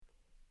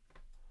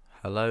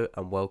Hello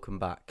and welcome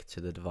back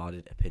to the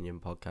Divided Opinion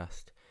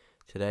podcast.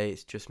 Today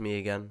it's just me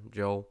again,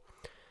 Joel.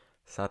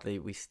 Sadly,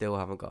 we still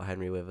haven't got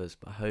Henry with us,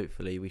 but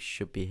hopefully we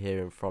should be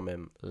hearing from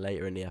him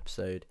later in the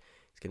episode.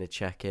 He's going to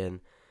check in,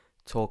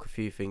 talk a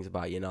few things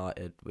about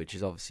United, which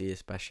is obviously his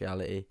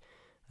speciality.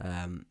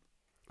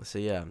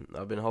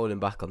 I've been holding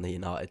back on the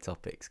United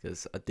topics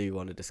because I do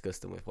want to discuss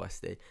them with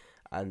Westy,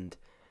 and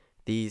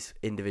these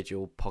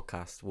individual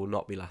podcasts will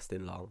not be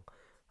lasting long.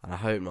 And I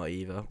hope not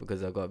either,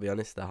 because I've got to be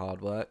honest, they're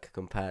hard work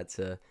compared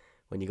to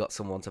when you got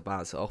someone to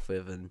bounce it off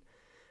with. And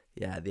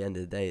yeah, at the end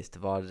of the day, it's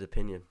divided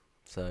opinion.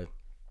 So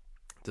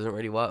it doesn't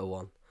really work with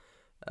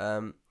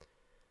one.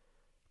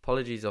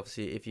 Apologies,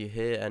 obviously, if you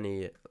hear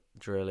any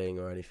drilling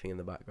or anything in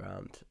the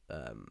background.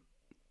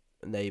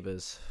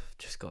 Neighbours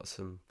just got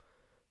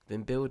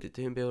doing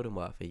building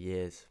work for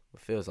years.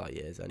 It feels like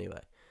years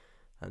anyway.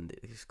 And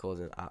it's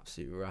causing an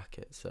absolute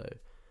racket. So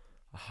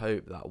I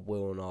hope that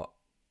will not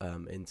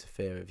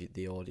interfere with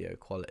the audio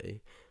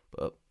quality.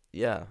 But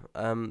yeah,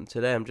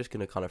 today I'm just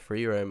going to kind of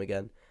free roam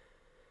again,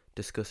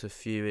 discuss a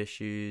few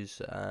issues,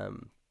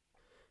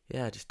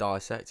 just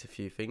dissect a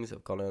few things that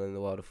have gone on in the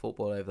world of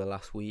football over the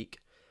last week.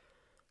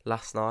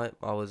 Last night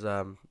I was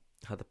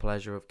had the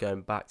pleasure of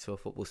going back to a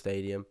football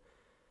stadium.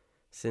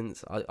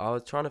 Since I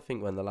was trying to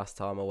think when the last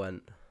time I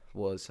went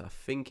was. I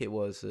think it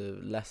was a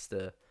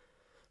Leicester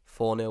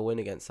 4-0 win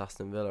against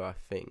Aston Villa, I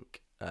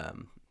think.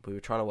 We were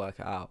trying to work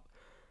it out.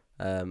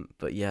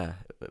 But yeah,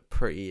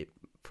 pretty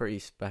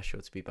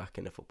special to be back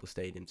in a football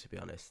stadium, to be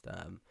honest.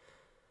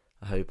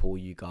 I hope all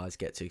you guys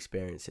get to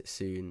experience it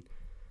soon,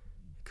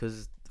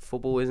 because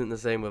football isn't the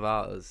same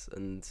without us,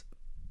 and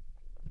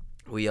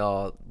we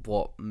are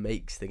what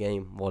makes the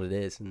game what it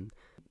is. And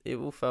it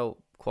all felt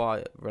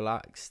quite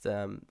relaxed.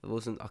 There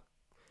was hand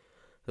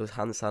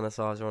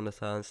sanitizer on the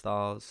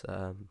turnstiles.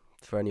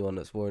 For anyone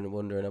that's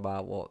wondering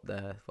about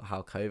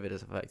how COVID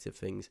has affected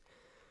things,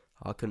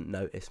 I couldn't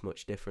notice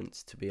much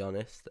difference, to be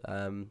honest.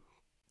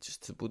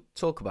 We'll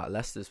talk about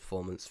Leicester's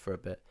performance for a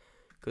bit,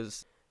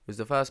 because it was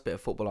the first bit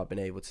of football I've been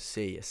able to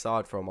see,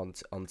 aside from on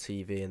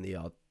TV and the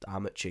odd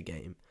amateur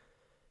game.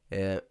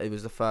 It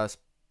was the first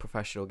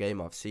professional game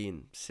I've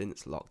seen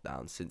since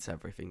lockdown, since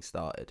everything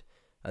started.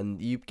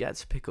 And you get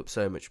to pick up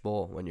so much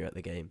more when you're at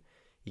the game.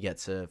 You get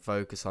to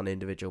focus on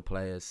individual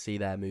players, see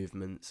their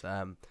movements,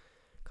 kind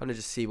of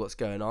just see what's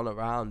going on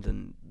around,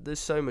 and there's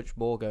so much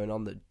more going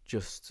on than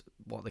just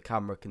what the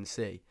camera can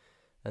see.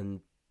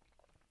 And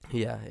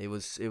yeah, it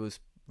was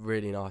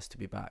really nice to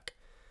be back.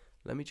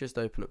 Let me just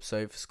open up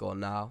SofaScore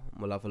now,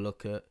 and we'll have a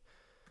look at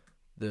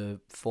the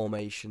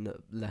formation that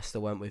Leicester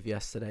went with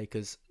yesterday,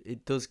 because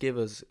it does give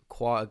us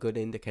quite a good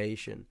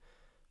indication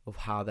of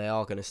how they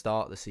are going to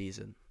start the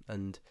season.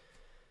 And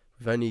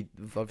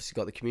we've obviously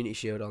got the Community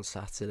Shield on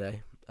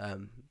Saturday.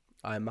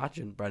 I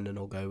imagine Brendan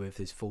will go with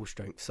his full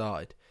strength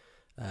side.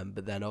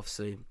 But then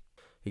obviously,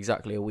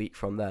 exactly a week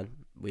from then,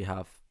 we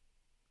have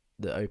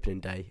the opening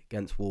day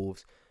against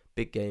Wolves.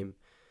 Big game.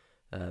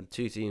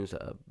 Two teams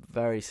that are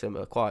very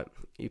similar.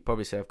 You'd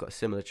probably say I've got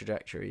similar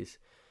trajectories.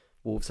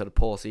 Wolves had a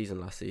poor season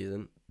last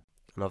season.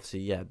 And obviously,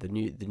 yeah, the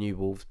new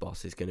Wolves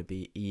boss is going to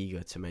be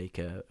eager to make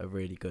a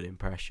really good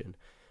impression.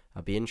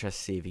 I'd be interested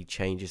to see if he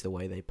changes the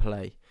way they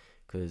play,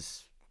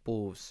 because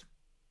Wolves'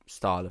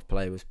 style of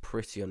play was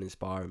pretty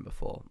uninspiring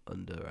before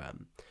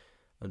under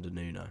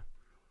Nuno.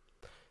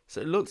 So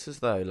it looks as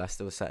though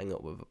Leicester was setting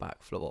up with a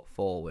back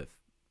four with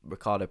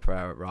Ricardo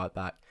Pereira at right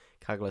back,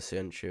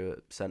 Cagliostro at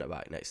centre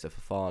back next to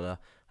Fofana,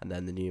 and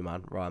then the new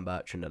man Ryan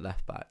Bertrand at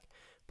left back.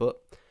 But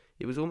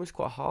it was almost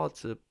quite hard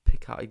to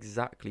pick out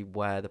exactly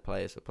where the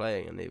players were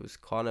playing, and it was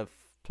kind of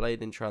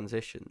played in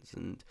transitions,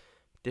 and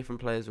different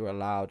players were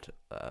allowed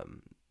a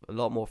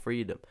lot more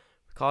freedom.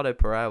 Ricardo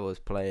Pereira was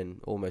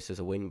playing almost as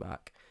a wing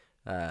back,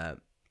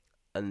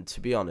 and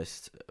to be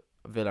honest,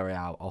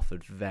 Villarreal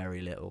offered very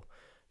little.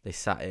 They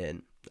sat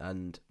in,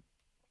 and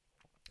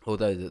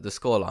although the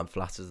scoreline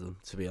flatters them,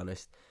 to be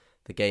honest,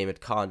 the game had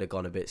kind of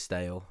gone a bit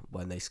stale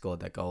when they scored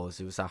their goals.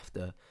 It was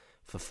after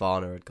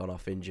Fofana had gone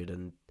off injured,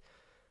 and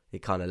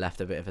it kind of left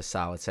a bit of a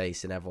sour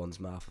taste in everyone's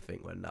mouth, I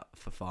think, when that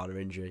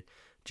Fofana injury.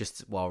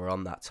 Just while we're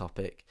on that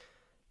topic,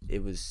 the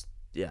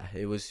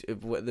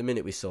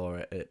minute we saw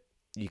it,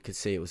 you could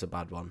see it was a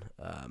bad one.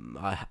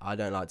 I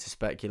don't like to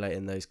speculate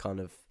in those kind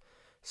of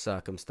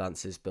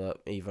circumstances,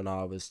 but even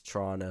I was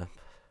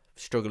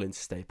struggling to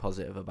stay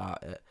positive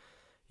about it.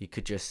 You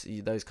could just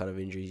those kind of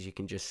injuries you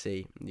can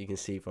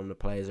see from the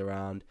players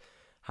around,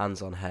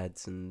 hands on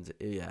heads, and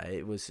yeah,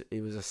 it was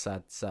a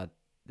sad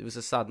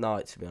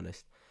night, to be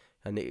honest.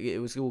 And it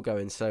was all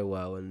going so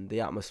well, and the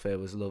atmosphere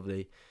was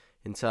lovely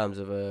in terms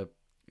of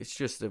it's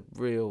just a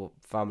real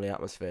family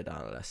atmosphere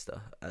down at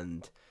Leicester,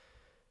 and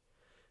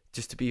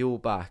just to be all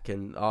back.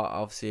 And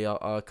I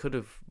could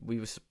have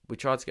we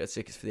tried to get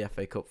tickets for the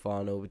FA Cup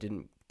final. We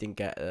didn't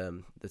get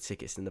the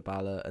tickets in the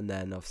ballot, and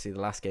then obviously the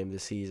last game of the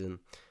season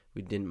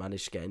we didn't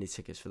manage to get any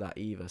tickets for that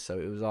either. So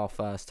it was our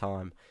first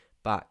time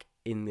back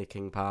in the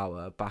King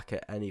Power, back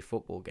at any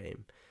football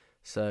game.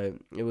 So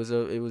it was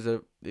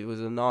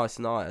a nice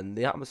night, and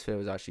the atmosphere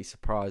was actually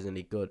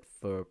surprisingly good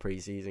for a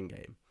pre-season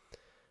game.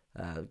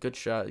 Good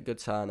shirt, good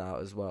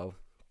turnout as well,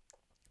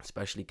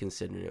 especially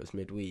considering it was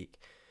midweek.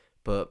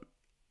 But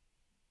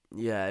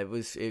yeah,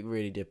 it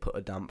really did put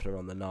a dampener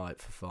on the night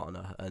for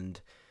Fana,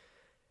 and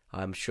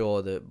I'm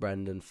sure that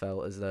Brendan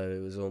felt as though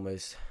it was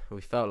almost,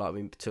 we felt like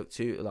we took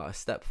a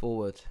step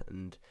forward,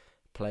 and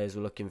players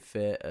were looking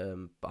fit.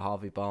 But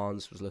Harvey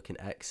Barnes was looking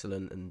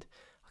excellent, and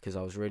because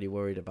I was really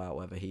worried about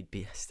whether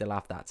he'd still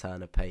have that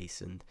turn of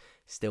pace and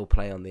still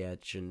play on the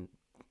edge, and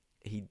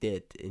he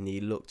did, and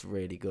he looked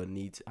really good, and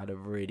he had a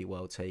really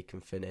well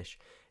taken finish.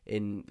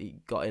 He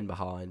got in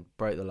behind,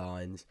 broke the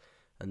lines,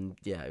 and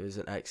yeah, it was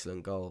an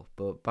excellent goal.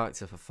 But back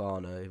to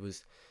Fofana,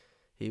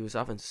 he was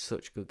having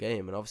such a good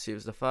game, and obviously it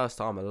was the first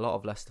time a lot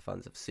of Leicester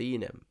fans have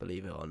seen him,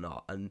 believe it or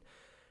not. And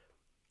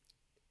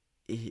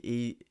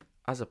he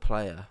as a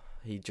player,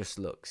 he just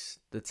looks,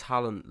 the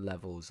talent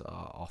levels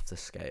are off the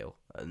scale,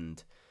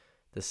 and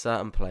there's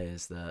certain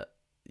players that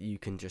you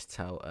can just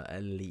tell are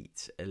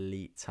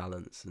elite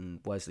talents, and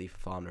Wesley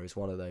Fofana is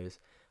one of those.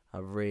 I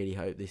really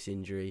hope this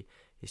injury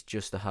is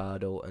just a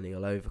hurdle and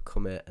he'll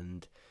overcome it,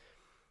 and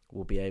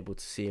we'll be able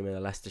to see him in a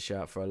Leicester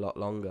shirt for a lot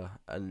longer.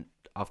 And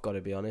I've got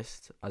to be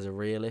honest, as a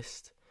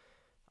realist,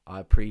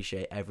 I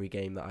appreciate every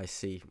game that I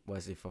see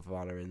Wesley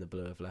Fofana in the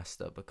blue of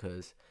Leicester,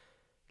 because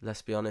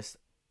let's be honest,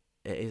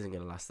 it isn't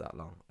going to last that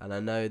long. And I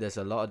know there's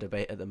a lot of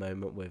debate at the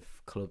moment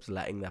with clubs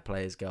letting their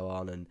players go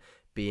on and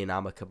being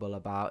amicable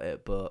about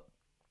it, but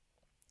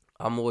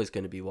I'm always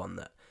going to be one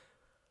that,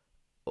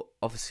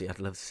 obviously I'd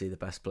love to see the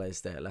best players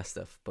stay at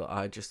Leicester, but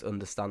I just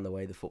understand the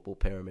way the football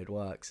pyramid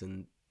works,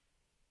 and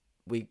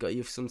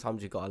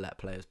sometimes you've got to let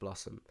players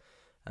blossom.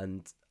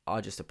 And I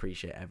just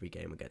appreciate every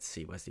game I get to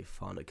see Wesley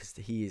Fofana, because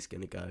he is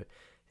going to go,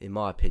 in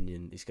my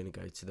opinion, he's going to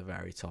go to the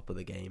very top of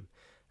the game.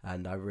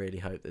 And I really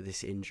hope that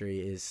this injury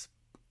is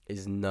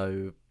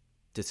no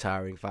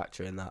deterring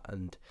factor in that,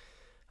 and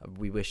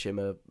we wish him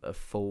a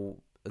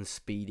full and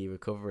speedy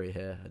recovery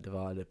here, a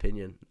divided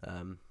opinion.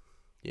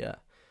 Yeah.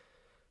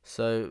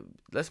 So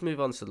let's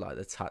move on to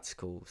the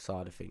tactical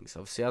side of things.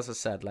 Obviously, as I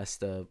said,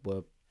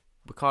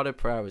 Ricardo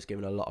Pereira was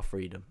given a lot of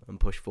freedom and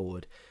push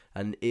forward,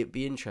 and it'd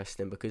be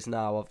interesting because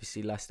now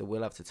obviously Leicester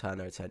will have to turn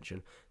their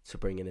attention to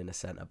bringing in a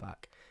centre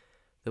back.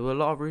 There were a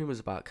lot of rumours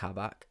about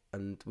Kabak,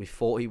 and we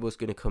thought he was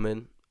going to come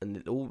in, and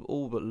it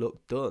all but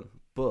looked done.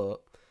 But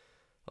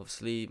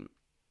obviously,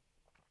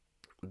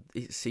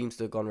 it seems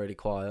to have gone really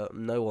quiet.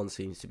 No one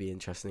seems to be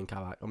interested in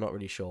Kabak. I'm not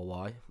really sure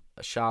why.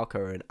 Schalke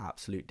are in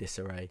absolute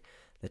disarray.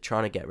 They're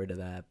trying to get rid of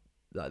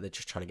they're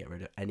just trying to get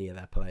rid of any of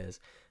their players.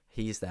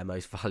 He's their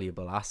most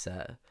valuable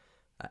asset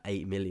at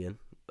 8 million.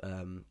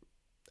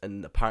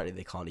 And apparently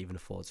they can't even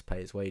afford to pay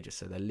his wages,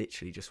 so they're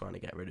literally just trying to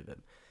get rid of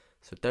him.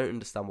 So don't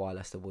understand why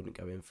Leicester wouldn't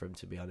go in for him,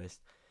 to be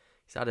honest.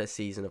 He's had a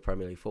season of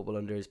Premier League football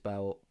under his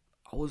belt.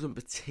 I wasn't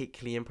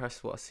particularly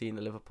impressed with what I've seen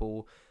at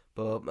Liverpool,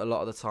 but a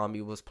lot of the time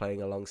he was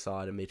playing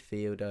alongside a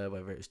midfielder,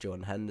 whether it was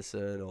Jordan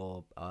Henderson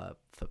or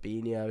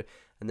Fabinho.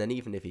 And then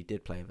even if he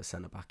did play with a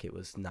centre-back, it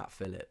was Nat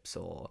Phillips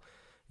or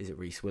is it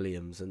Reece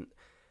Williams? And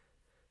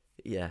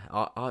yeah,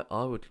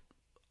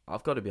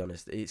 I've got to be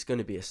honest, it's going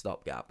to be a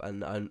stopgap.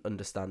 And I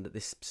understand at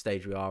this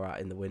stage we are at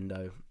in the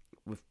window,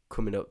 we're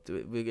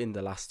in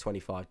the last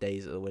 25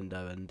 days of the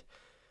window, and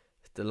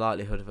the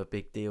likelihood of a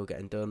big deal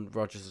getting done.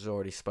 Rodgers has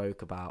already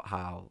spoke about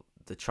how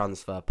the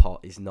transfer pot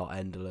is not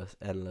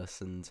endless,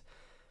 and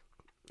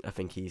I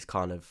think he's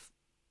kind of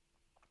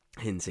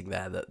hinting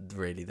there that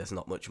really there's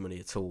not much money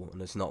at all and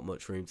there's not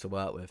much room to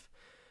work with.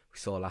 We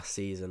saw last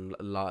season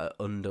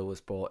Under was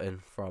brought in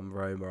from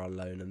Roma on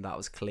loan, and that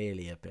was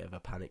clearly a bit of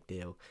a panic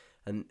deal.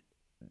 And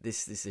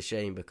this is a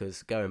shame,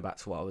 because going back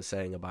to what I was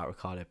saying about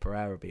Ricardo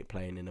Pereira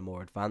playing in a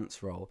more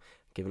advanced role,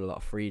 given a lot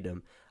of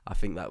freedom, I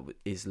think that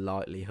is the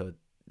likelihood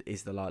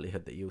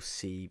that you'll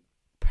see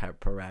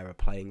Pereira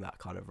playing that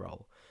kind of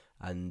role.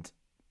 And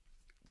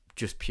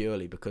just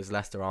purely because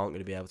Leicester aren't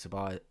going to be able to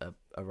buy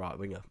a right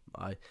winger.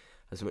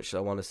 As much as I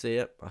want to see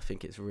it, I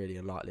think it's really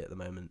unlikely at the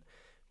moment,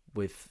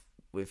 with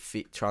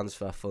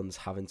transfer funds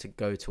having to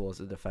go towards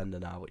the defender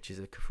now, which is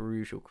a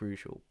crucial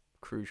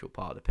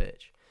part of the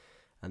pitch.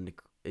 And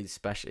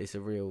especially, it's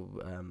a real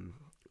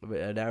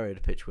an area of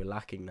the pitch we're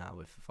lacking now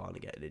with Fofana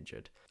getting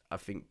injured. I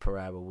think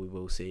Pereira we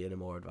will see in a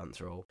more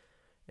advanced role.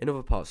 In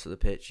other parts of the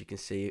pitch, you can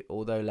see,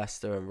 although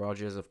Leicester and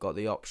Rodgers have got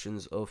the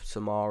options of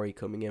Samari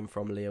coming in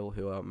from Lille,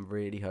 who I'm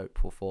really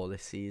hopeful for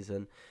this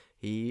season.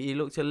 He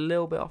looked a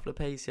little bit off the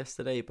pace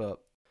yesterday, but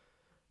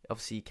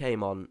obviously he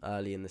came on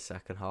early in the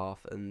second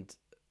half, and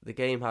the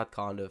game had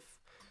kind of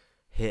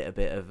hit a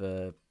bit of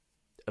a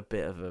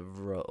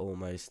rut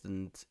almost,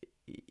 and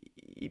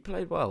he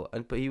played well.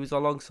 But he was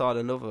alongside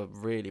another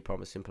really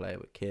promising player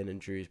with Kiernan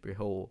Dewsbury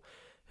Hall,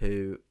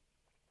 who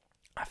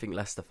I think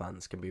Leicester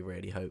fans can be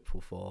really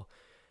hopeful for.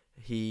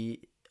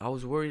 I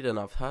was worried, and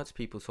I've heard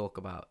people talk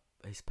about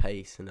his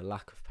pace and the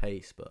lack of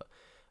pace, but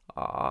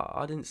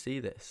I didn't see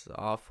this.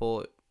 I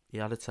thought he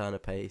had a turn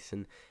of pace,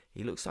 and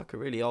he looks like a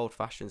really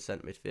old-fashioned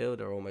centre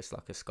midfielder, almost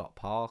like a Scott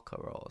Parker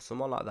or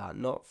someone like that.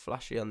 Not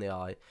flashy on the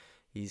eye.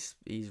 He's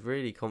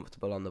really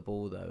comfortable on the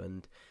ball though,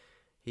 and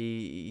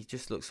he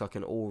just looks like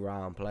an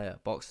all-round player,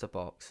 box to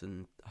box,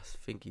 and I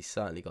think he's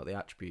certainly got the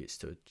attributes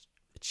to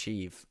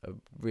achieve a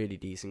really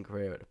decent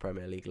career at the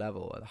Premier League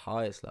level, at the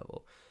highest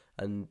level.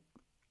 And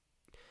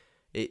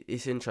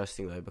it's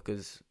interesting though,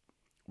 because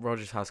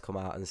Rodgers has come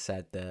out and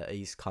said that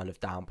he's kind of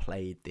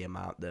downplayed the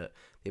amount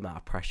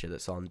of pressure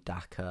that's on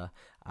Daka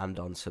and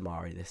on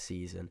Samari this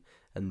season,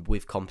 and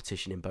with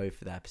competition in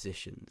both of their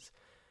positions,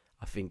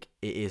 I think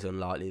it is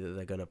unlikely that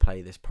they're going to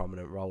play this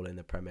prominent role in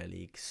the Premier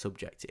League,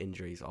 subject to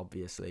injuries,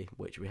 obviously,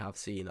 which we have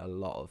seen a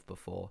lot of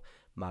before.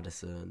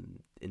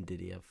 Maddison and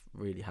Ndidi have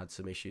really had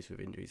some issues with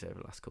injuries over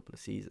the last couple of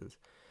seasons.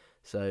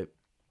 So,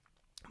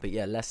 but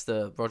yeah,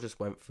 Leicester, Rodgers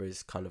went for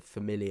his kind of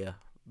familiar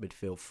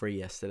midfield three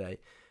yesterday,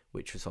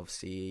 which was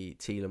obviously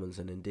Tielemans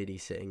and Ndidi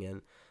sitting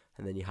in,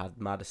 and then you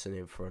had Maddison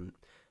in front,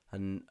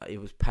 and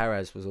it was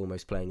Perez was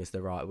almost playing as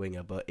the right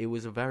winger, but it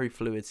was a very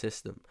fluid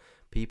system.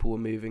 People were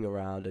moving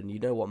around, and you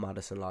know what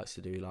Maddison likes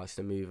to do. He likes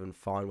to move and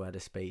find where the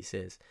space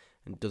is,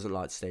 and doesn't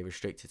like to stay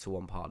restricted to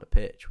one part of the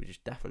pitch,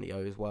 which definitely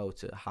owes well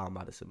to how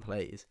Maddison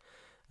plays.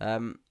 I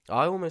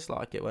almost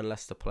like it when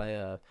Leicester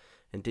play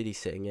Ndidi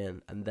sitting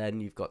in, and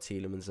then you've got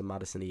Tielemans and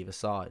Maddison either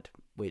side,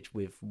 which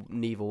with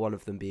neither one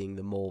of them being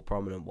the more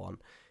prominent one,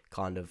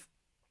 kind of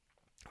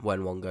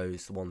when one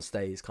goes, one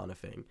stays kind of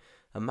thing.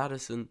 And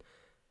Maddison,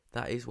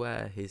 that is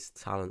where his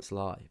talents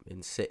lie,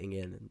 in sitting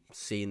in and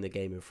seeing the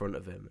game in front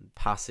of him and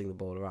passing the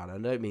ball around. I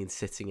don't mean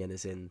sitting in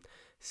as in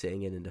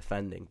sitting in and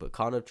defending, but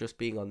kind of just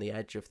being on the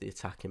edge of the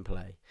attacking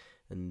play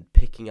and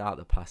picking out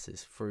the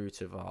passes through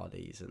to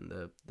Vardy's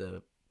and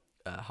the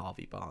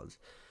Harvey Barnes.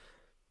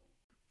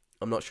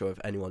 I'm not sure if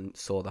anyone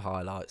saw the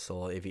highlights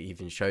or if he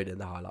even showed in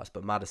the highlights,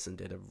 but Maddison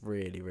did a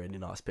really, really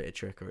nice bit of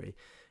trickery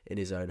in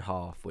his own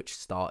half, which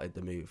started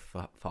the move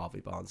for Harvey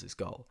Barnes'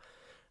 goal.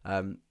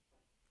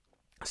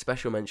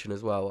 Special mention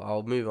as well,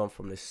 I'll move on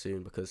from this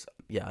soon because,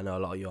 yeah, I know a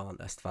lot of you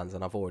aren't Leicester fans,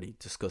 and I've already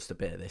discussed a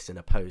bit of this in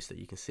a post that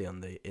you can see on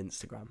the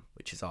Instagram,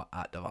 which is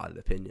at Divided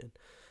Opinion.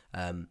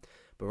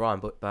 But Ryan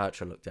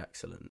Bertrand looked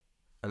excellent.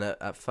 And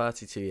at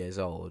 32 years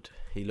old,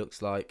 he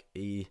looks like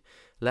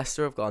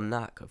Leicester have got a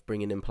knack of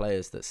bringing in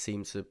players that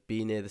seem to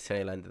be near the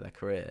tail end of their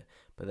career,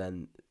 but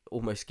then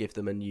almost give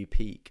them a new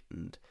peak,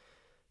 and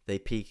they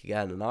peak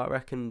again. And I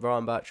reckon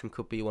Ryan Bertrand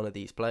could be one of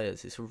these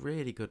players. It's a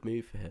really good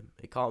move for him.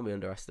 It can't be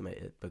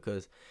underestimated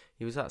because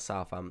he was at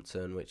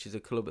Southampton, which is a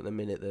club at the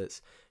minute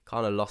that's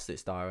kind of lost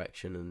its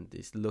direction and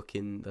it's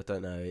looking, I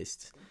don't know,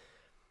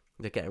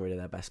 they're getting rid of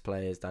their best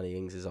players. Danny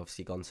Ings has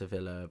obviously gone to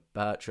Villa.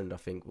 Bertrand, I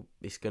think,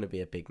 it's going to be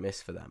a big miss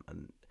for them.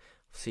 And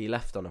see, he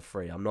left on a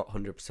free. I'm not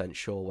 100%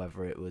 sure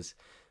whether it was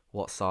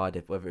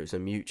whether it was a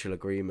mutual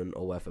agreement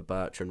or whether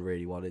Bertrand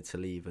really wanted to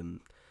leave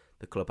and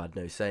the club had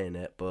no say in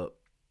it. But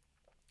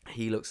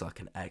he looks like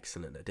an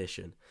excellent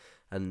addition.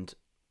 And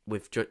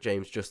with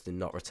James Justin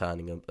not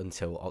returning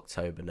until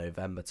October,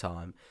 November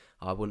time,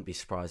 I wouldn't be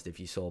surprised if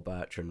you saw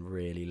Bertrand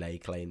really lay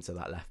claim to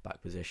that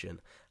left-back position.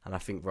 And I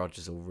think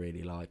Rodgers will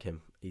really like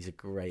him. He's a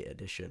great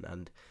addition.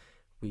 And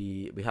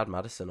we had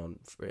Maddison on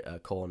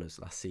corners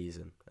last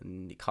season,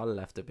 and it kind of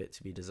left a bit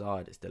to be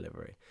desired, his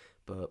delivery.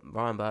 But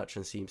Ryan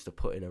Bertrand seems to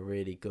put in a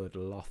really good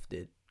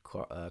lofted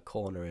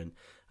corner in,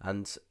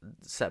 and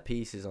set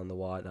pieces on the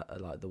wide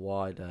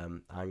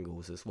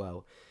angles as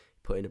well.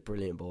 Putting a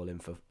brilliant ball in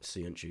for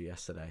Söyüncü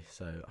yesterday,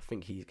 so I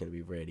think he's going to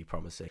be really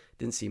promising.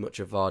 Didn't see much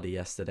of Vardy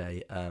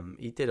yesterday.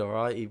 He did all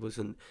right. He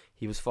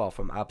was far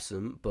from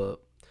absent,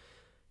 but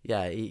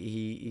yeah,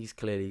 he's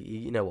clearly,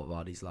 you know what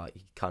Vardy's like.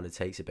 He kind of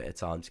takes a bit of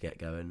time to get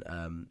going.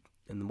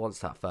 And once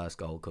that first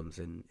goal comes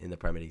in the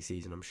Premier League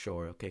season, I'm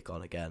sure he'll kick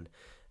on again.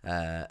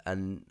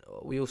 And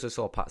we also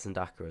saw Patson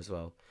Daka as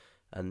well.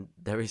 And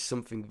there is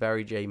something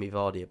very Jamie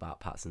Vardy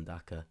about Patson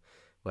Daka,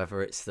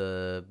 whether it's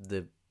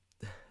the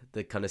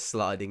kind of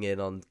sliding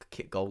in on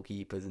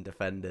goalkeepers and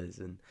defenders,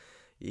 and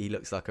he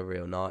looks like a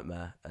real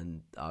nightmare.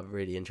 And I'm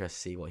really interested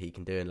to see what he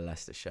can do in a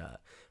Leicester shirt.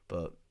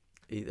 But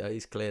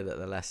it's clear that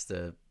the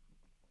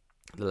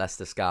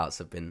Leicester scouts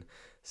have been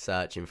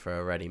searching for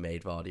a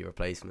ready-made Vardy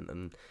replacement,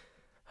 and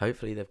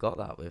hopefully they've got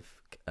that with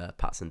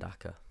Patson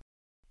Daka.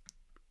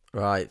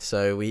 Right,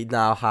 so we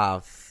now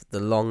have the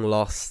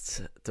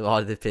long-lost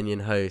Divided Opinion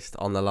host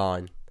on the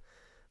line.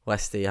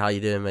 Westy, how you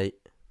doing, mate?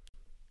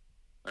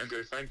 I'm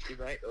good, thank you,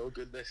 mate. All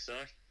good this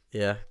side.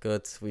 Yeah,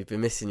 good. We've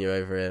been missing you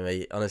over here,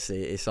 mate.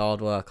 Honestly, it's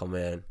hard work on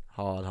my own.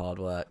 Hard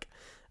work.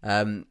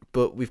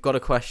 But we've got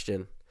a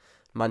question,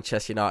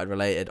 Manchester United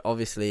related.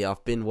 Obviously,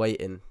 I've been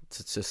waiting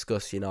to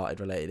discuss United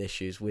related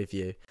issues with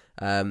you.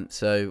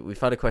 So we've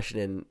had a question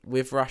in.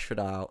 With Rashford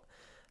out,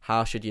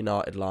 how should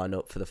United line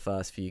up for the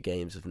first few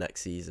games of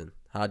next season?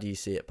 How do you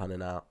see it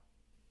panning out?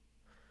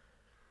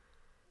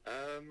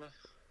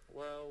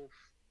 Well,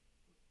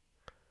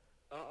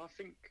 I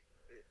think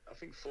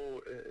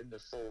in the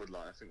forward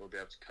line, I think we'll be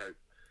able to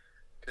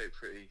cope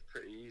pretty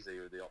easily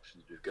with the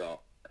options we've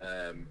got.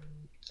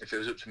 If it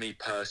was up to me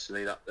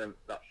personally,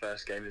 that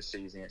first game of the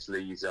season against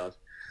Leeds,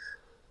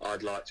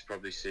 I'd like to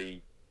probably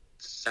see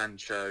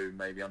Sancho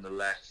maybe on the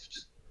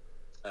left,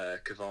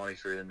 Cavani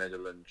through the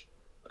middle, and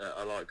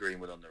I like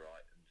Greenwood on the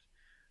right. And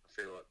I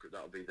feel like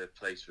that'll be the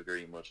place for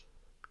Greenwood.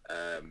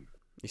 Um,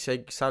 You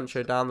say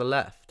Sancho down the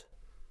left?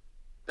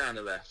 Down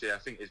the left, yeah. I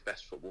think his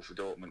best football for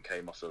Dortmund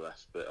came off the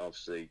left, but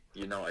obviously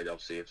United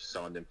have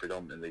signed him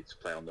predominantly to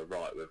play on the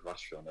right with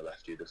Rashford on the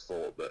left. You'd have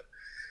thought, but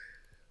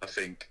I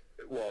think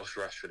whilst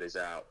Rashford is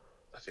out,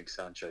 I think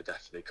Sancho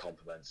definitely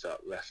complements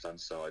that left-hand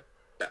side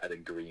better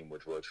than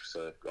Greenwood would.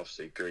 So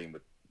obviously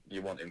Greenwood,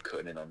 you want him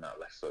cutting in on that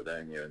left foot,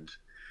 don't you, and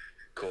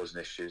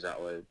causing issues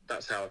that way.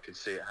 That's how I can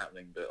see it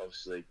happening, but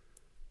obviously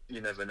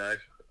you never know.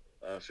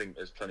 I think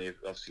there's plenty of,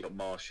 obviously got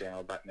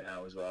Martial back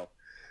now as well.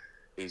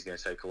 He's going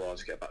to take a while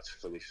to get back to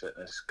fully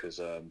fitness because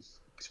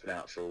he's been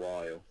out for a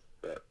while.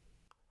 But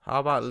How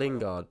about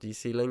Lingard? Do you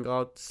see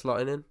Lingard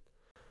slotting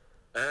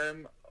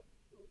in?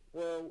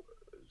 Well,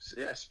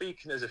 yeah.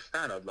 Speaking as a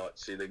fan, I'd like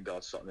to see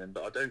Lingard slotting in,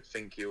 but I don't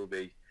think he'll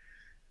be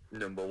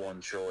number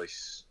one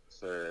choice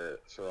for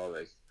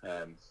Ollie.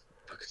 I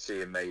could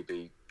see him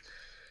maybe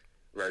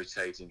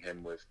rotating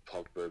him with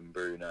Pogba and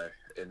Bruno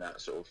in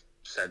that sort of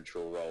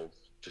central role,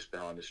 just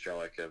behind the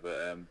striker.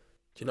 But do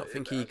you not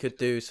think he could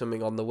do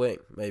something on the wing,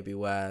 maybe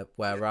where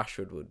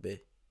Rashford would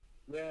be?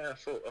 Yeah, I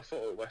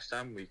thought at West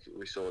Ham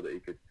we saw that he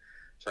could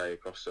play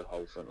across the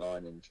whole front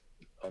line, and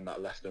on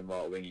that left and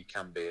right wing he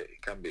can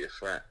be a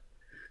threat.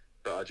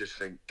 But I just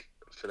think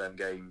for them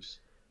games,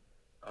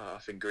 I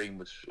think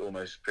Greenwood's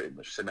almost pretty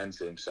much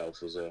cemented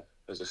himself as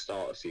a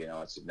starter for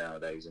United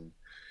nowadays.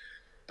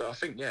 But I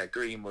think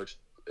Greenwood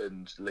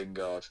and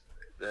Lingard,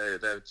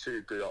 they're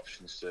two good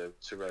options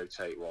to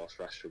rotate whilst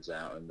Rashford's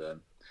out, and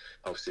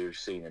obviously we've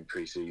seen in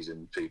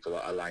pre-season people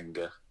like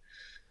Alanga.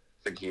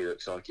 I think he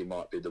looks like he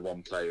might be the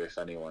one player, if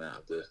anyone,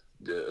 out of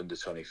the under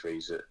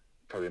 23s that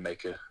probably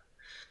make a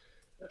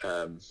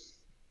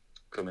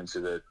come into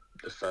the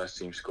first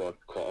team squad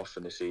quite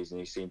often this season.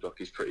 He seems like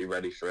he's pretty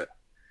ready for it.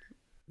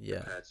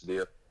 Yeah. Compared to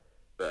the other.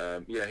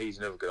 But he's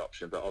another good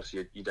option. But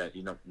obviously you're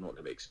not going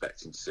to be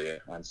expecting to see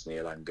Anthony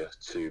Alanga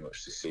too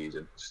much this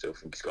season. Still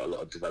think he's got a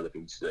lot of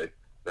developing to do.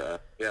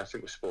 But I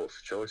think we're sport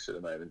for choice at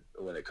the moment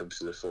when it comes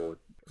to the forward.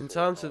 In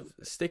terms of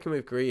sticking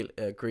with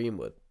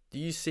Greenwood, do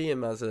you see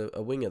him as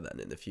a winger then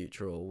in the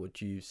future, or would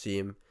you see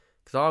him?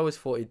 Because I always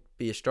thought he'd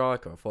be a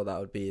striker. I thought that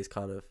would be his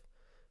kind of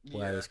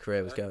where his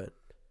career was going.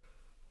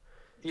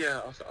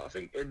 Yeah, I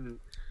think in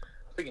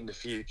the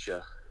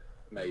future,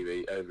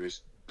 maybe over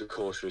the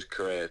course of his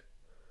career,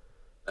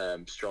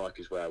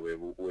 striker's where we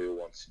all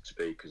want him to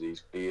be, because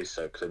he is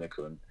so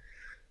clinical and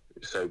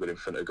so good in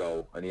front of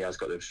goal, and he has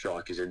got them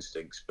striker's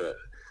instincts. But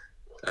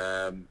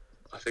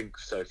I think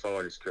so far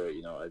in his career,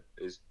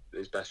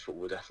 his best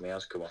football definitely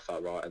has come off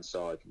that right hand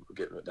side.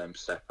 Giving them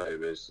step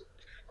overs,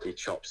 he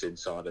chops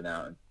inside and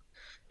out, and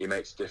he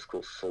makes it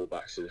difficult for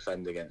fullbacks to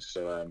defend against.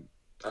 So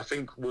I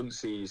think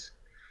once he's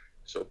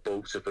sort of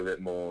bulked up a bit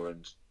more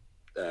and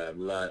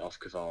learnt off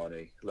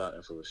Cavani, learnt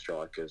off other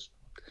strikers,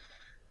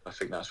 I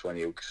think that's when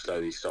he'll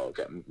slowly start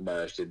getting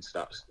merged into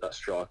that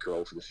striker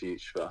role for the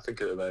future. But I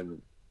think at the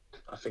moment,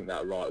 I think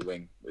that right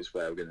wing is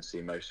where we're going to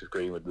see most of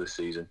Greenwood this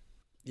season.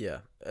 Yeah,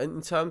 and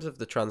in terms of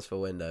the transfer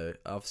window,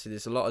 obviously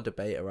there's a lot of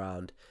debate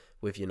around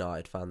with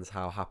United fans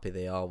how happy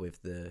they are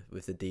with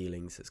the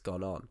dealings that's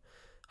gone on.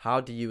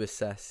 How do you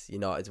assess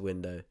United's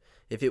window?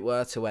 If it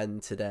were to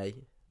end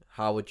today,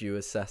 how would you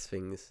assess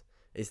things?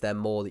 Is there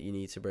more that you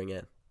need to bring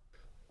in?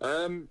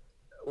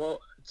 Well,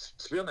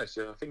 to be honest,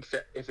 I think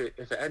if it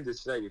ended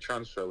today, the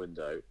transfer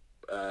window,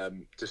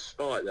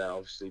 despite there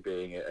obviously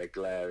being a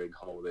glaring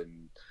hole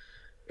in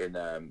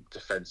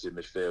defensive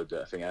midfield,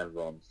 that I think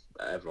everyone,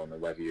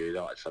 whether you're a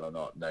United fan or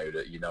not, know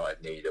that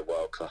United need a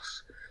world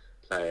class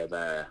player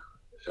there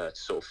to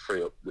sort of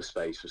free up the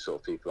space for sort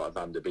of people like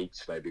Van der Beek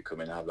to maybe come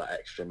in and have that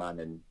extra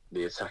man in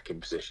the attacking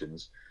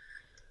positions.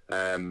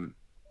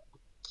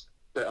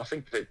 But I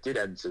think if it did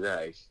end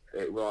today,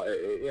 it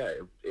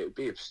would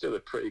be still a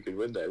pretty good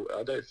window.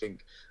 I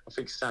think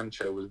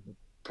Sancho was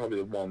probably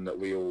the one that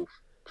we all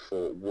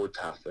thought would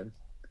happen.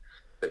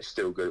 But it's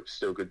still good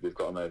we've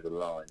got him over the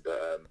line.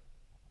 But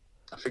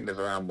I think the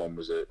Varane one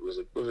was a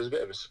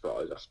bit of a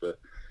surprise after.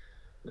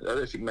 I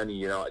don't think many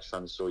United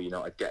fans saw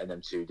United getting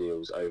them two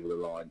deals over the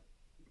line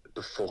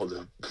before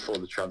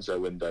the transfer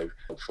window,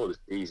 before the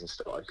season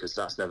started, because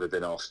that's never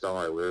been our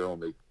style. We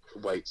normally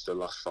wait till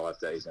the last 5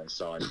 days and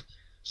sign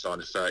a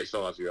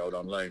 35-year-old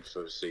on loan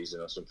for a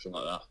season or something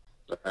like that.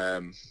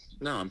 But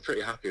no, I'm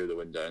pretty happy with the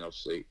window, and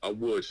obviously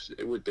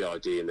it would be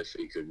ideal if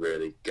he could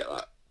really get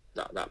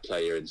that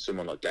player in.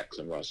 Someone like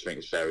Declan Rice, I think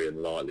it's very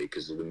unlikely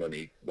because of the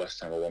money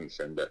West Ham will want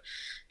for him. But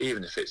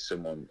even if it's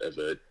someone of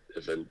a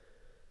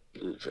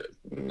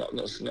not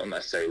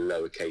necessarily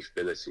lower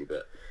capability,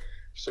 but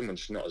someone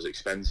just not as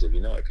expensive,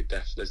 United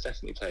there's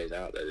definitely players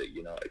out there that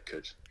United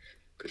could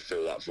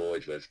fill that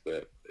void with.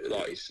 But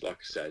like I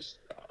said,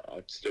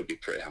 I'd still be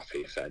pretty happy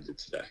if it ended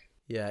today.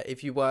 Yeah,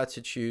 if you were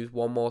to choose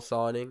one more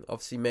signing,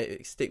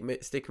 obviously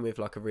sticking with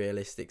like a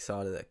realistic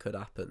signing that could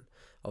happen.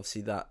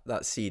 Obviously that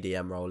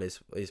CDM role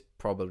is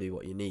probably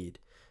what you need.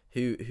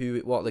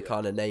 What are the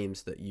kind of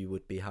names that you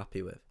would be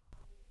happy with?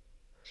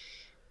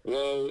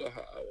 Well,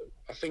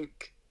 I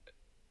think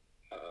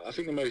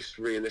the most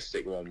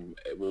realistic one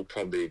will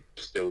probably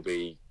still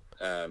be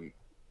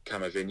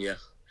Camavinga.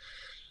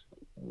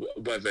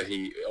 Whether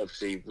he,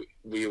 obviously,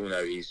 we all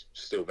know he's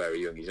still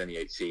very young. He's only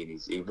 18.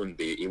 He wouldn't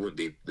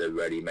be the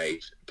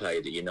ready-made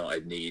player that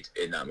United need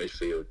in that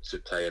midfield to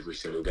play every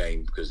single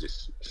game, because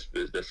it's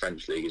the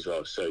French league as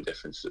well, so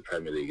different to the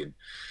Premier League.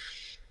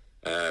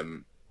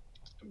 And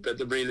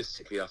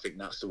realistically, I think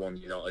that's the one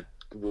United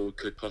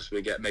could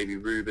possibly get. Maybe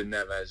Ruben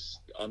Neves.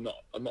 I'm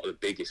not the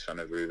biggest fan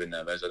of Ruben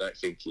Neves. I don't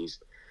think he's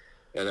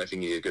as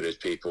good as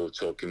people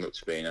talk him up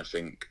to being. I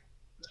think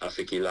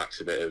he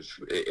lacks a bit of.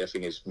 I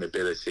think his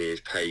mobility,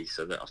 his pace.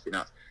 I think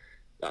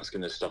that's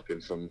going to stop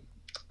him from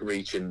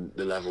reaching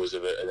the levels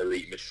of an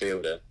elite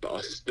midfielder. But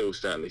I still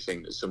certainly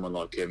think that someone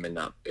like him in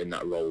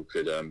that role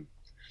could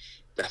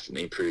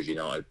definitely improve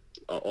United.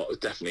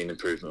 Definitely an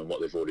improvement on what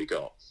they've already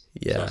got.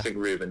 Yeah. So I think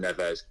Ruben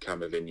Neves,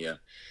 Camavinga,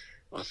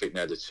 I think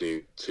they're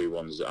the two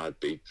ones that I'd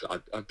be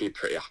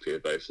pretty happy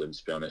with both of them,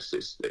 to be honest.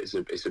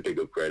 It's a big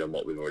upgrade on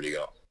what we've already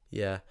got.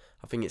 Yeah,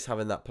 I think it's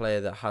having that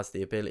player that has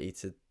the ability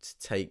to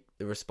take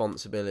the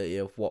responsibility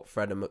of what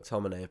Fred and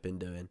McTominay have been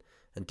doing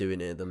and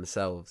doing it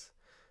themselves.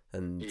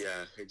 And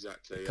yeah,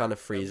 exactly. It kind of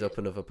frees up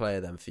another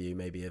player then for you,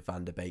 maybe a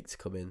Van der Beek to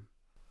come in.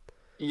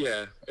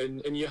 Yeah,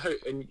 and you hope,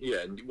 and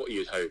what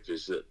you'd hope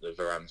is that the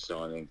Varane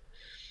signing,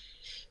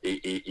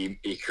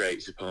 he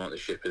creates a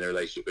partnership and a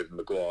relationship with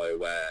Maguire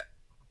where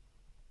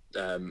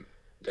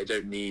they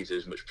don't need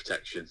as much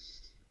protection.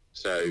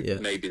 So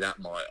maybe that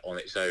might on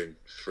its own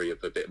free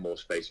up a bit more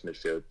space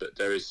midfield. But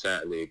there is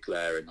certainly a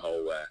glaring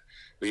hole where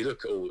you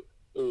look at all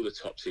the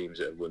top teams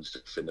that have won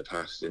stuff in the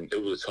past, and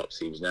all the top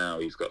teams now,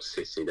 you've got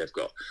City, they've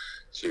got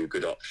two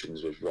good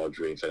options with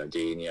Rodri and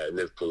Fernandinho.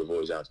 Liverpool have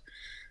always had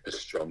a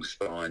strong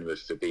spine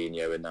with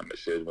Fabinho in that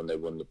midfield when they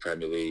won the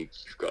Premier League.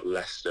 You've got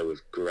Leicester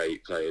with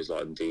great players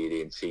like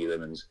Ndidi and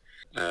Tielemans.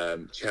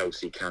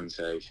 Chelsea,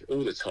 Kante,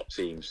 all the top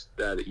teams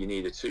there that you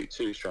need are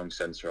two strong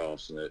centre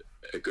halves and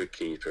a good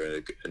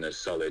keeper and a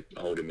solid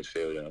holding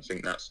midfielder. And I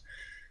think that's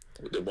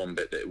the one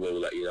bit that will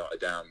let United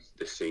down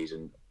this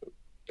season.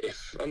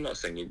 If I'm not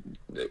saying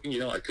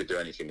United could do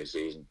anything this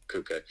season,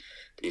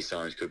 these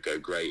signings could go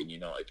great, and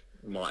United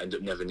might end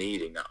up never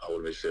needing that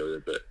holding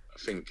midfielder. But I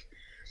think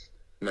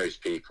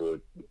most people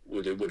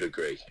would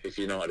agree, if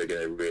United are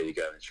going to really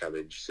go and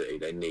challenge City,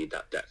 they need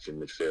that depth in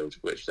midfield,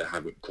 which they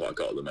haven't quite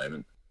got at the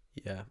moment.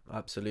 Yeah,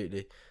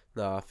 absolutely.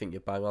 No, I think you're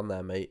bang on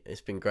there, mate.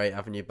 It's been great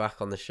having you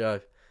back on the show.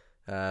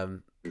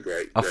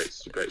 Great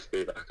to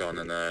be back on,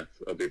 and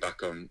I'll be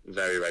back on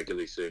very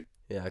regularly soon.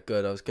 Yeah,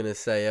 good. I was going to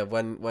say,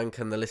 when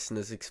can the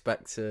listeners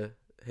expect to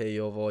hear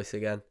your voice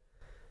again?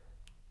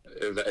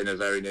 In a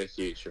very near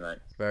future, mate.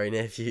 Very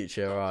near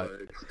future, all right.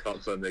 Can't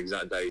confirm the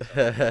exact date.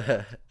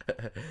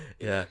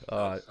 Yeah,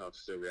 all right. I'll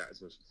still be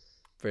active.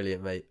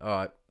 Brilliant, mate. All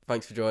right.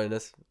 Thanks for joining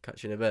us.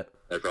 Catch you in a bit.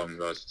 No problem,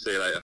 guys. See you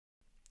later.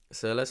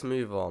 So let's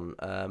move on.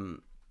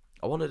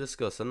 I want to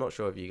discuss, I'm not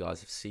sure if you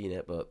guys have seen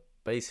it, but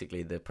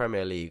basically the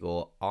Premier League,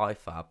 or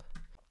IFAB.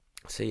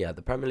 So yeah,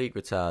 the Premier League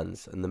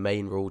returns and the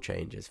main rule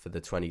changes for the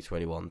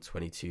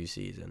 2021-22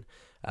 season.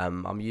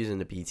 I'm using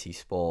the BT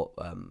Sport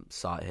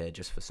site here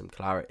just for some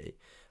clarity,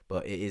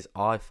 but it is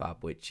IFAB,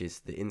 which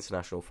is the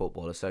International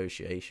Football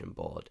Association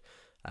Board.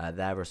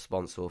 They're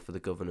responsible for the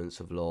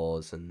governance of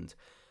laws, and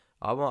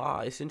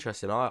it's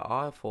interesting.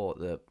 I thought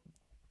that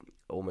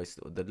almost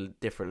the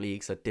different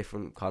leagues are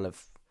different, kind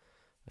of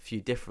a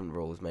few different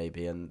rules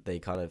maybe, and they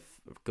kind of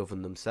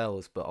govern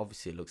themselves, but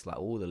obviously it looks like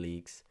all the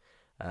leagues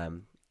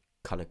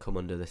kind of come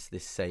under this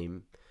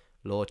same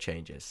law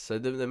changes. So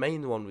the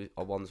main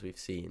ones we've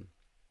seen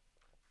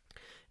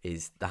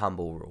is the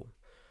handball rule.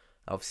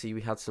 Obviously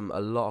we had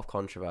a lot of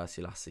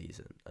controversy last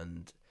season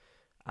and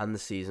the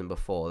season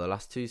before. The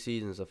last 2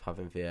 seasons of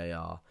having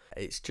VAR,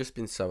 it's just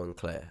been so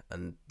unclear,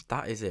 and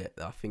that is it.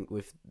 I think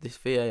with this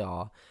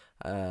VAR,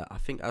 I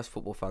think as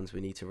football fans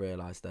we need to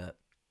realise that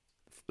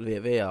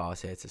VAR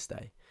is here to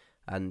stay.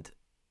 And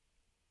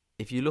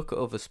if you look at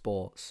other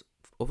sports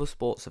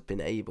have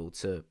been able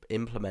to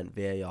implement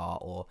VAR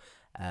or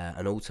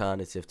an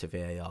alternative to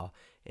VAR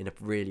in a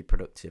really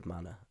productive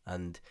manner.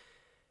 And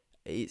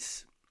I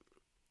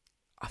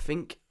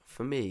think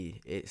for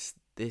me, it's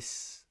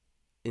this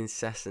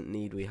incessant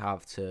need we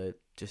have to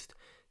just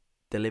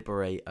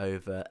deliberate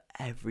over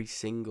every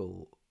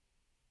single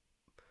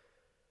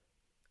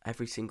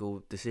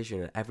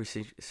decision, every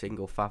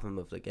single fathom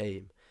of the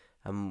game.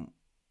 And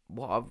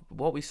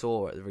what we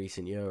saw at the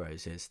recent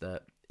Euros is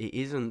that it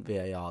isn't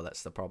VAR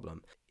that's the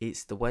problem.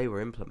 It's the way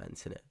we're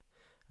implementing it,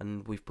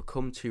 and we've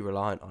become too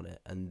reliant on it,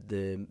 and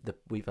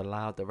we've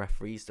allowed the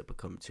referees to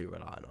become too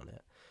reliant on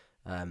it.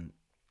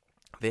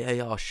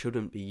 VAR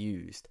shouldn't be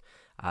used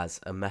as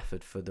a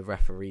method for the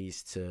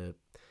referees to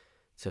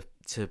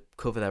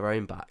cover their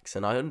own backs,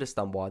 and I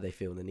understand why they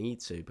feel the need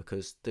to,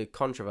 because the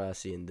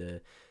controversy and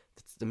the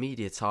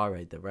media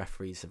tirade that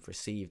referees have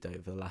received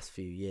over the last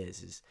few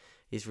years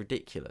is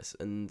ridiculous.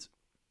 And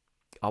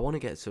I want to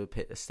get to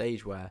a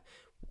stage where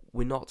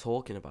we're not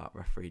talking about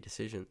referee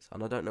decisions,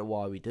 and I don't know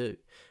why we do.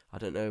 I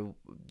don't know.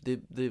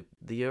 The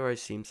Euros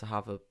seems to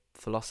have a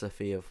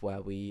philosophy of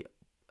where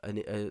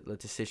a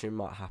decision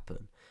might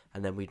happen,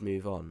 and then we'd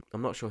move on.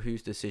 I'm not sure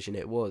whose decision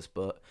it was,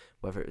 but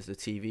whether it was the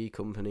TV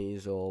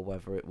companies or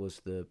whether it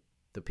was the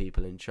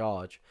people in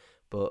charge.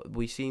 But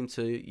we seem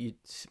to, you'd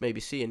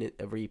maybe see a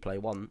replay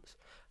once,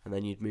 and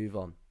then you'd move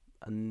on.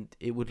 And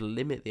it would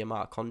limit the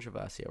amount of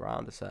controversy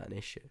around a certain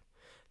issue.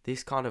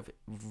 This kind of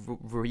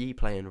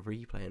replaying,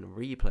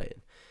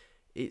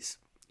 it's,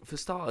 for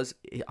starters,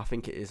 I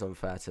think it is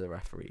unfair to the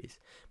referees,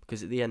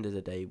 because at the end of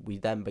the day, we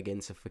then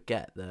begin to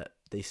forget that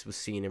this was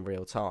seen in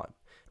real time.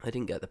 I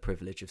didn't get the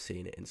privilege of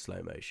seeing it in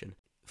slow motion.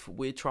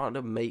 We're trying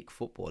to make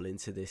football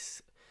into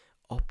this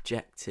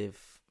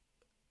objective,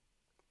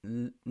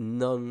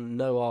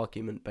 no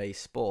argument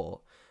based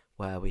sport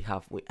where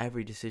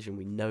every decision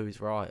we know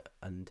is right,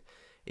 and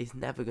it's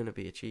never going to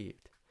be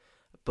achieved.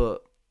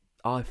 But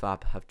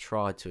IFAB have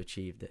tried to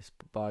achieve this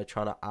by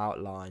trying to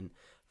outline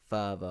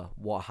further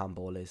what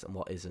handball is and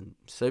what isn't.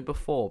 So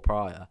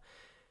prior,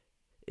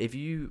 if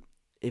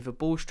a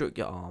ball struck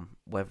your arm,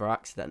 whether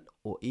accident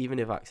or even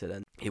if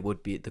accident,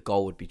 the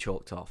goal would be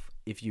chalked off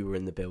if you were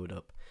in the build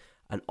up.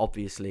 And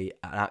obviously,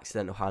 an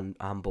accidental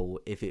handball,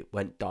 if it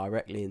went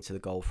directly into the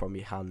goal from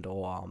your hand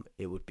or arm,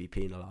 it would be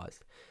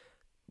penalised,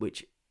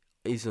 which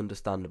is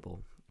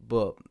understandable.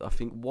 But I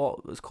think what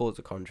has caused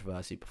the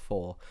controversy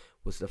before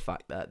was the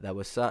fact that there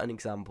were certain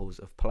examples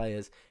of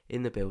players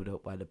in the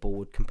build-up where the ball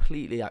would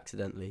completely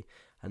accidentally,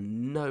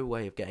 and no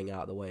way of getting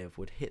out of the way of,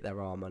 would hit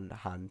their arm and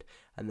hand,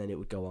 and then it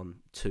would go on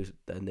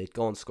then they'd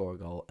go on score a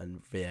goal,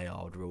 and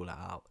VAR would rule it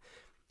out.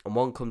 And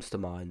one comes to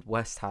mind: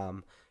 West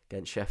Ham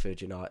against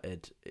Sheffield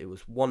United. It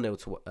was 1-0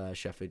 to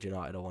Sheffield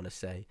United, I want to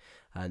say,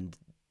 and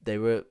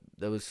the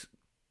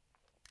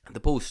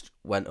ball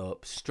went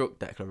up, struck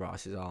Declan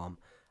Rice's arm,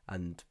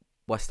 and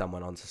West Ham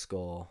went on to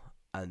score,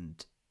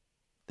 and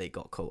they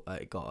got caught.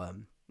 It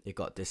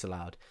got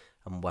disallowed,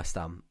 and West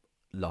Ham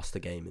lost the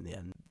game in the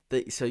end.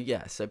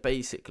 So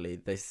basically,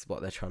 this is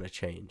what they're trying to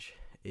change: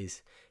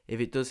 is if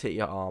it does hit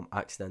your arm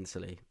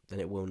accidentally, then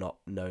it will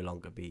no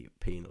longer be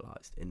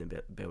penalised in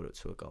the build up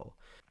to a goal.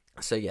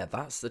 So yeah,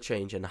 that's the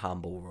change in the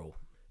handball rule.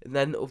 And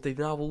then they've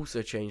now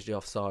also changed the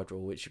offside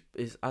rule, which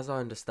is, as I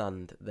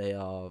understand, they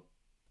are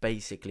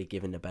basically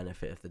giving the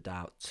benefit of the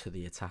doubt to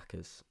the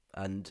attackers.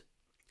 And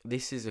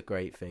this is a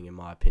great thing, in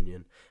my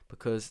opinion,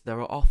 because there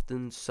are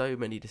often so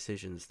many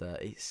decisions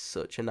that it's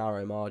such a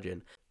narrow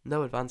margin,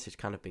 no advantage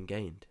can have been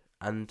gained.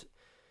 And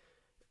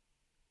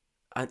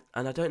I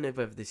don't know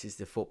whether this is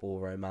the football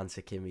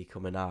romantic in me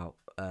coming out,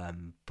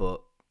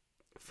 but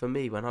for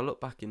me, when I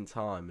look back in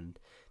time, and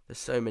there's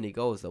so many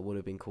goals that would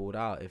have been called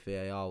out if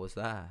VAR was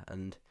there,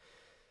 and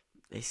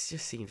it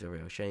just seems a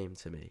real shame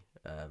to me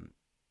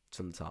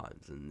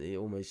sometimes, and it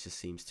almost just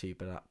seems too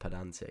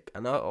pedantic.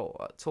 And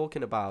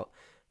talking about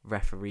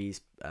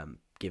referees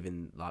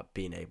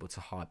being able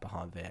to hide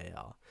behind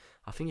VAR,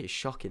 I think it's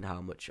shocking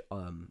how much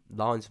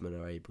linesmen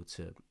are able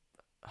to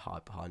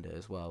hide behind it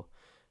as well,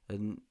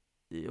 and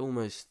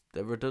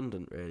they're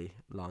redundant, really,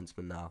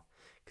 linesmen now,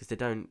 because they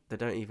don't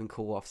even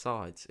call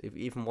offsides,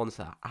 even ones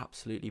that are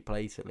absolutely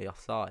blatantly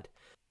offside.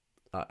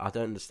 I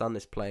don't understand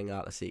this playing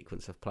out a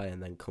sequence of play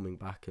and then coming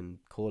back and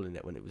calling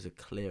it when it was a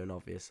clear and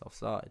obvious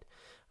offside.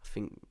 I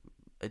think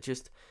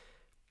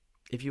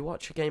if you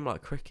watch a game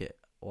like cricket,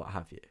 what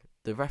have you,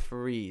 the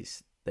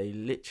referees, they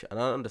literally, and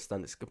I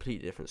understand it's a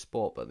completely different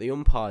sport, but the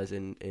umpires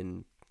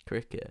in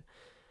cricket,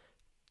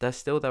 they're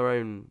still their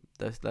own,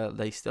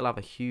 they still have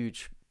a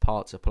huge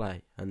part to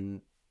play.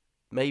 And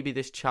maybe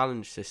this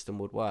challenge system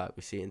would work.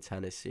 We see it in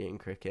tennis, see it in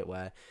cricket,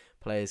 where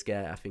players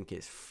get, I think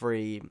it's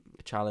 3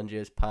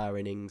 challenges per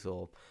innings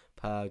or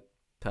per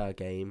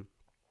game,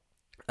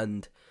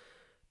 and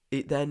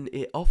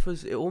it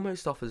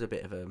almost offers a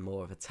bit of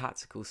more of a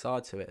tactical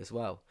side to it as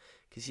well.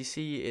 Because you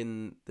see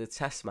in the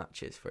test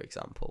matches, for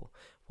example,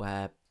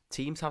 where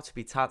teams have to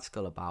be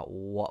tactical about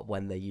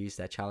when they use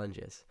their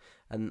challenges.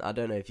 And I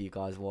don't know if you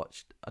guys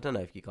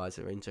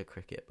are into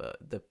cricket, but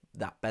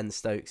that Ben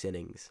Stokes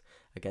innings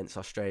against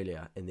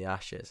Australia in the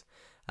Ashes,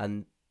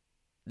 and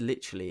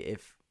literally,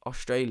 if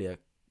Australia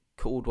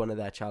called one of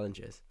their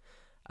challenges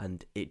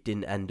and it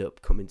didn't end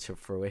up coming to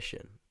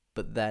fruition,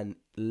 but then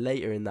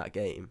later in that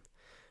game,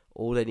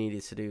 all they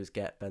needed to do was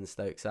get Ben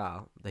Stokes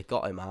out. They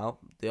got him out.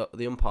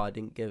 The umpire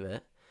didn't give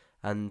it,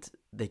 and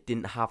they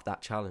didn't have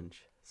that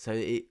challenge. So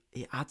it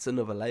adds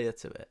another layer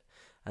to it.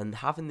 And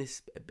having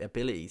this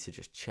ability to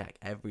just check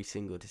every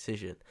single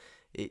decision,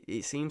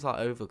 it seems like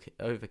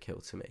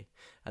overkill to me.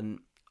 And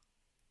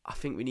I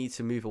think we need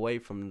to move away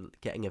from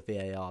getting a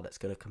VAR that's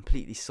going to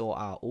completely sort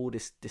out all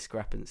this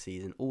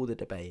discrepancies and all the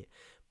debate.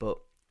 But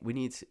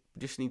we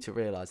just need to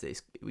realise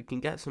that we can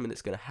get something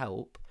that's going to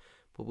help,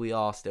 but we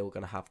are still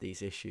going to have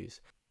these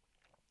issues.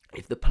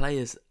 If the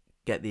players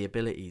get the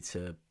ability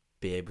to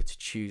be able to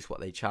choose what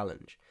they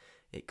challenge,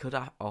 it could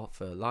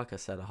offer, like I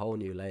said, a whole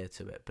new layer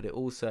to it. But it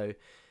also,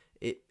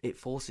 it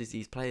forces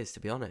these players to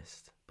be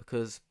honest,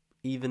 because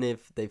even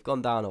if they've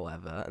gone down or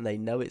whatever and they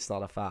know it's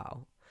not a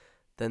foul,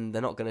 then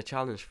they're not going to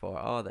challenge for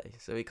it, are they?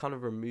 So it kind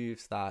of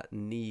removes that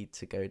need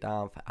to go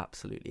down for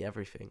absolutely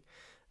everything.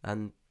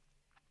 And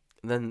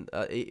then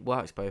it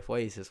works both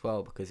ways as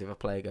well, because if a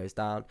player goes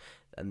down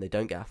and they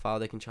don't get a foul,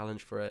 they can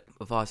challenge for it.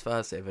 But vice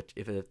versa,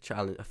 if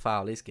a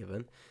foul is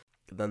given,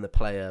 then the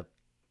player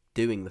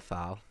doing the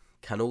foul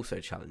can also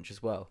challenge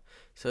as well.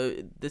 So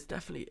it's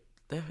definitely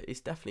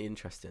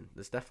interesting.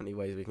 There's definitely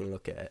ways we can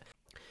look at it.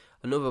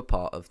 Another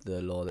part of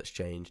the law that's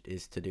changed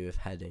is to do with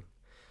heading.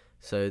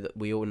 So that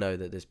we all know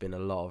that there's been a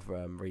lot of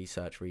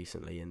research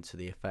recently into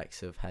the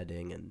effects of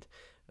heading, and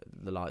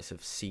the likes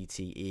of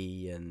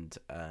CTE and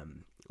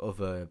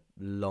other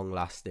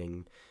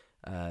long-lasting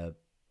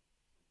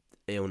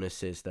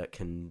illnesses that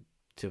can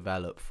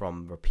develop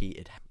from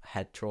repeated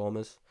head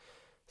traumas.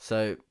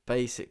 So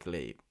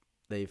basically,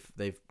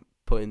 they've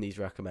put in these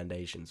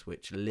recommendations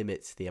which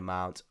limits the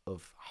amount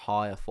of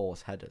higher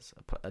force headers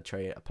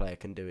a player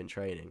can do in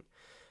training.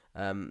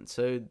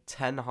 So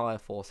 10 higher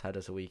force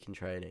headers a week in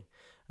training,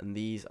 and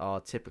these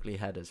are typically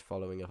headers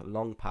following a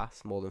long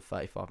pass more than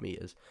 35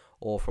 metres,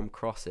 or from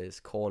crosses,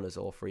 corners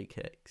or free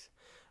kicks.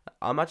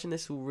 I imagine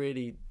this will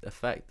really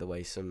affect the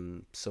way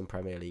some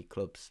Premier League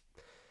clubs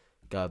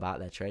go about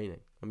their training.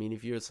 I mean,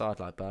 if you're a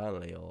side like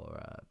Burnley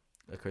or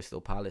a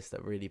Crystal Palace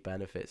that really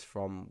benefits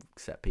from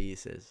set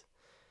pieces,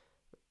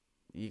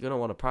 you're going to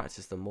want to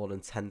practice them more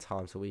than 10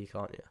 times a week,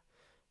 aren't you?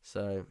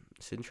 So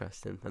it's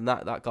interesting. And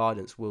that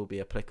guidance will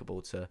be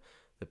applicable to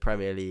the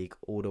Premier League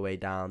all the way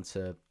down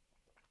to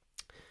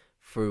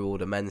through all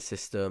the men's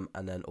system,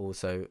 and then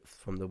also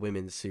from the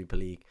Women's Super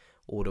League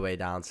all the way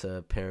down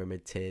to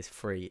Pyramid Tiers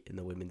 3 in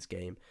the women's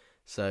game.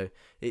 So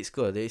it's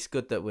good. It's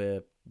good that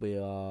we're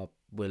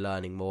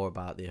learning more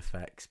about the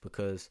effects,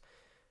 because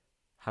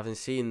having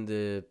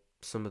seen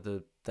some of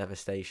the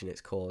devastation it's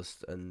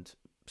caused, and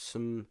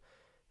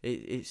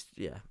it's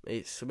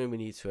something we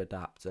need to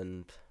adapt.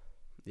 And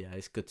yeah,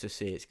 it's good to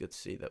see. It's good to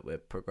see that we're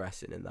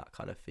progressing in that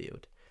kind of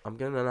field. I'm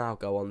going to now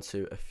go on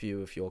to a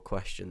few of your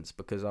questions,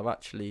 because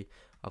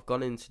I've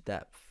gone into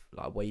depth,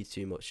 like way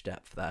too much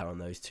depth there on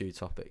those two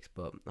topics,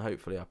 but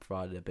hopefully I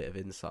provided a bit of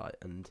insight.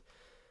 And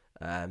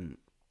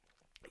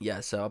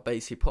so I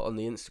basically put on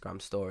the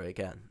Instagram story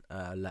again,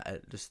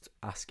 just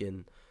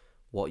asking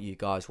what you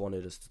guys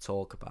wanted us to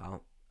talk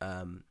about.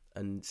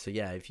 And so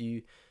yeah, if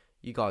you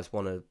guys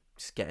want to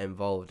just get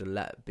involved and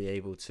be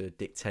able to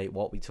dictate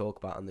what we talk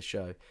about on the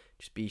show,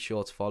 just be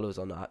sure to follow us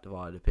on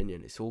 @Divided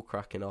Opinion. It's all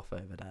cracking off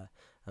over there,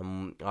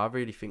 and I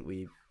really think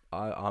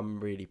I'm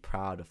really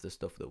proud of the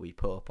stuff that we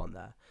put up on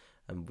there,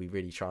 and we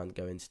really try and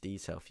go into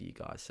detail for you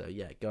guys. So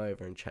yeah, go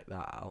over and check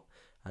that out,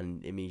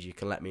 and it means you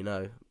can let me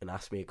know and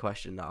ask me a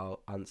question that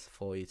I'll answer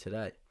for you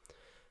today.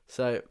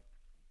 So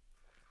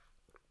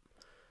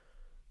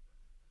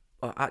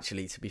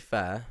actually, to be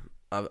fair,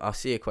 I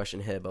see a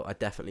question here, but I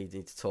definitely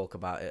need to talk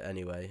about it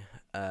anyway.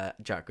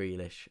 Jack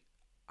Grealish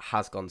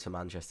has gone to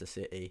Manchester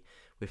City.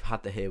 We've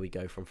had the here we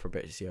go from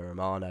Fabrizio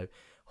Romano,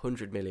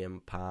 £100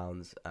 million,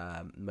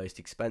 most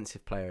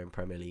expensive player in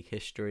Premier League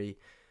history.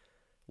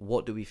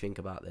 What do we think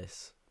about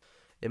this?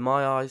 In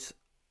my eyes,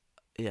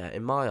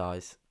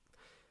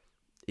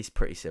 it's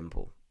pretty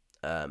simple.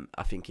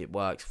 I think it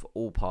works for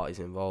all parties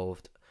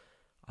involved.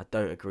 I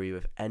don't agree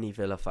with any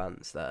Villa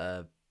fans that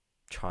are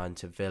trying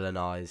to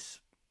villainise,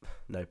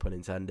 no pun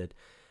intended,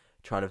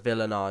 trying to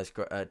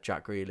villainise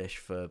Jack Grealish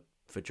for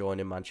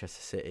joining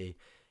Manchester City.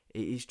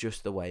 It is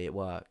just the way it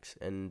works.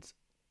 And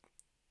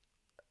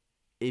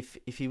if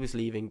he was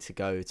leaving to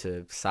go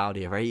to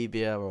Saudi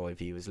Arabia, or if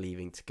he was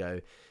leaving to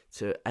go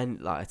to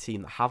a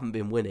team that haven't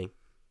been winning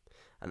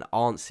and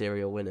aren't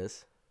serial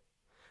winners,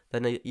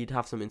 then you'd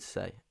have something to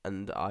say,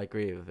 and I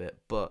agree with it.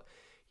 But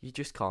you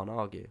just can't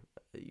argue.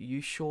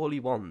 You surely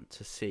want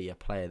to see a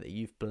player that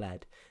you've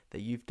bled,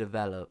 that you've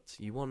developed.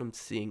 You want them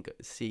to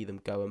see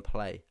them go and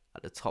play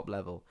at the top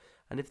level.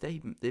 And if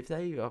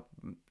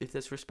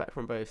there's respect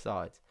from both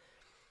sides,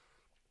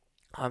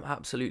 I'm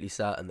absolutely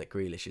certain that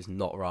Grealish is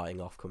not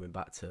writing off coming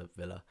back to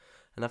Villa.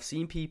 And I've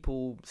seen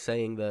people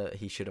saying that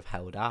he should have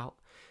held out,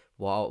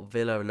 while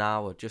Villa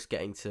now are just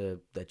getting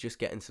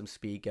some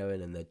speed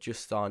going, and they're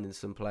just signing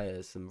some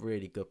players, some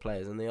really good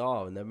players, and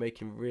they're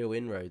making real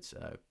inroads,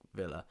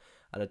 Villa.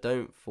 And I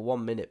don't for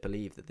 1 minute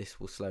believe that this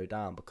will slow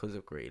down because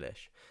of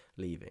Grealish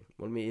leaving.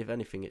 Well, I mean, if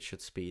anything, it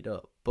should speed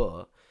up.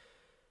 But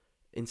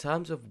in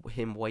terms of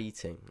him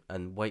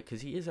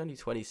because he is only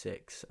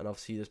 26, and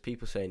obviously there's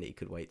people saying that he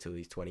could wait till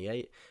he's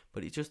 28,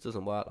 but it just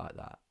doesn't work like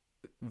that.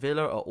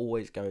 Villa are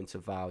always going to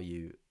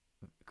value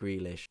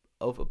Grealish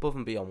above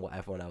and beyond what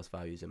everyone else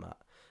values him at.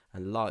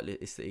 And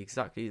it's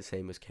exactly the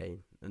same as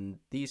Kane. And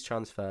these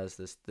transfers,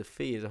 the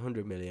fee is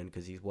 100 million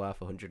because he's worth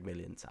 100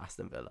 million to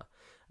Aston Villa.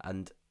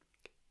 And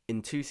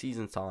in 2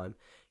 seasons' time,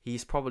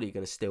 he's probably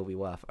going to still be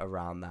worth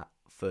around that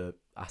for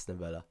Aston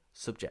Villa,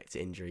 subject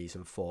to injuries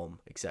and form,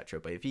 etc.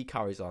 But if he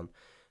carries on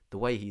the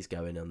way he's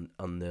going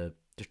on the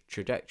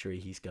trajectory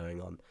he's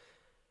going on,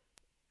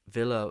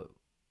 Villa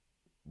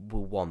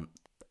will want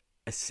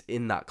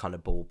in that kind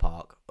of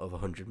ballpark of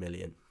 100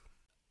 million.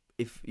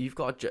 If you've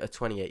got a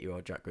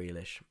 28-year-old Jack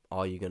Grealish,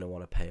 are you going to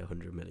want to pay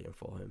 100 million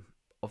for him?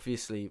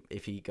 Obviously,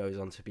 if he goes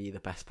on to be the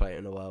best player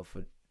in the world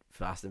for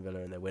Aston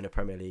Villa and they win a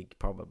Premier League,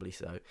 probably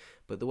so.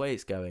 But the way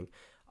it's going,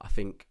 I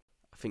think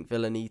think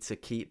Villa need to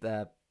keep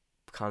their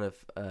kind of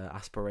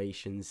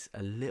aspirations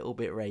a little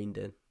bit reined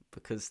in,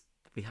 because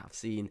we have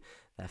seen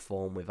their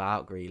form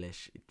without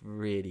Grealish. It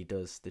really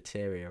does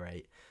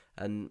deteriorate,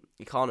 and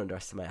you can't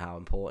underestimate how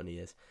important he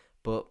is.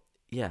 But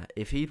yeah,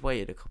 if he'd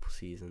waited a couple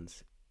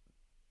seasons,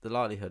 the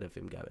likelihood of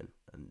him going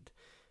and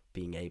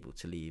being able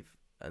to leave,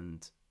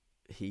 and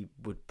he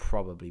would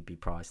probably be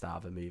priced out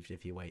of a move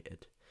if he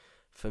waited.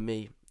 For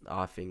me,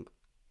 I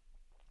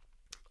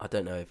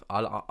don't know if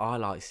I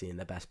like seeing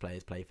the best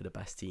players play for the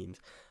best teams.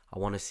 I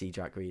want to see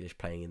Jack Grealish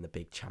playing in the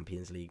big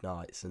Champions League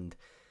nights, and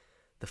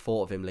the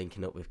thought of him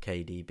linking up with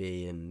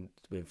KDB and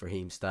with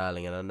Raheem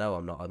Sterling. And I know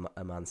I'm not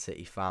a Man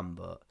City fan,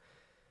 but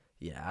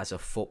yeah, as a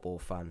football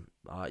fan,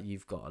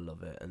 you've got to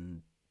love it.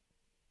 And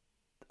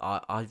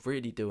I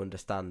really do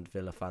understand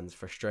Villa fans'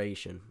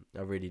 frustration.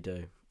 I really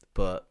do,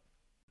 but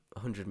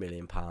 £100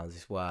 million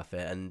is worth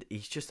it, and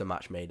he's just a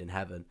match made in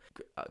heaven.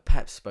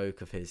 Pep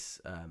spoke of his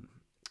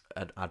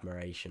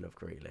admiration of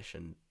Grealish,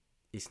 and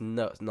it's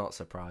not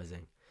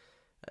surprising.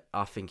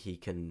 I think he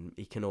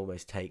can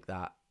almost take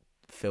that,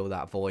 fill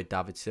that void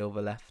David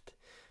Silva left,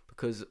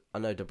 because I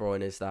know De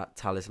Bruyne is that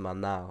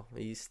talisman now.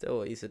 He's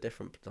a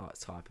different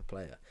type of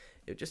player.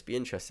 It would just be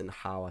interesting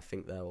how I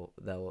think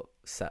they'll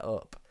set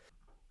up.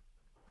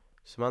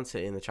 So Man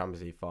City in the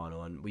Champions League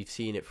final, and we've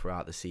seen it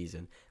throughout the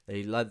season.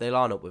 They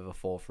line up with a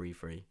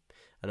 4-3-3,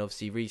 and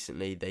obviously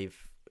recently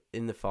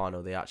in the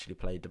final they actually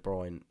played De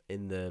Bruyne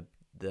in the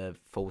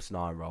false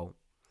nine role,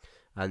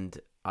 and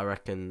I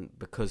reckon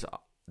because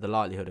the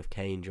likelihood of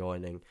Kane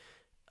joining,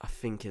 I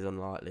think, is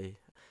unlikely.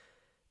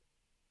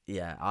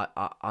 Yeah,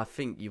 I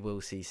think you will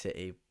see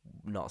City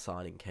not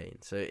signing Kane.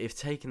 So if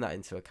taking that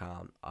into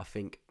account, I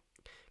think,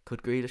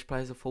 could Grealish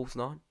play as a false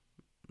nine?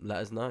 Let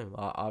us know.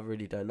 I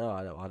really don't know.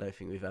 I don't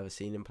think we've ever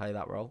seen him play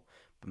that role.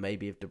 But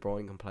maybe if De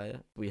Bruyne can play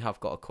it. We have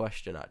got a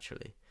question,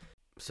 actually.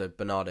 So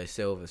Bernardo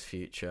Silva's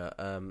future.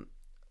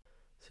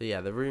 So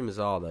yeah, the rumours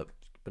are that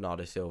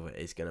Bernardo Silva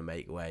is going to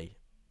make way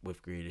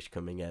with Grealish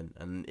coming in.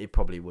 And it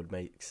probably would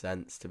make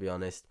sense, to be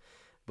honest.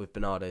 With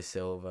Bernardo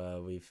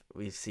Silva,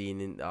 we've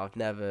seen... I've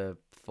never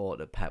thought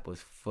that Pep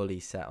was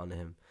fully set on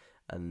him.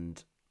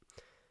 And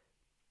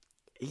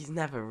he's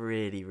never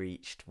really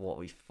reached what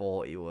we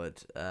thought he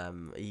would.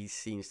 He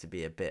seems to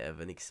be a bit of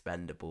an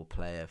expendable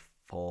player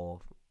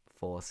for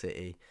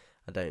City.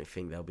 I don't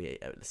think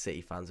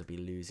City fans will be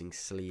losing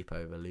sleep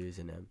over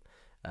losing him.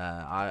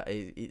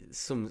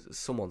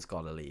 Someone's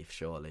got to leave,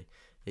 surely.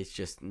 It's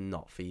just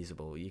not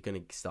feasible. You're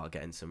going to start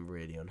getting some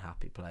really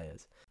unhappy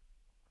players.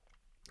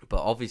 But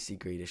obviously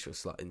Grealish will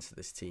slot into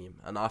this team,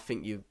 and I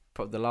think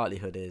the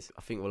likelihood is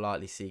we'll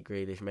likely see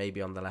Grealish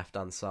maybe on the left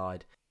hand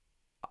side.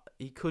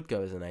 He could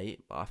go as an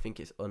 8, but I think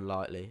it's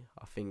unlikely.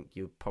 I think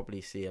you'll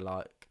probably see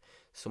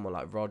someone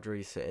like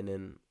Rodri sitting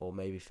in, or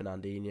maybe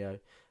Fernandinho, and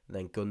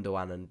then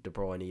Gundogan and De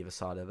Bruyne either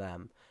side of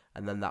them.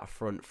 And then that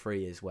front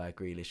three is where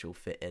Grealish will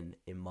fit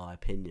in my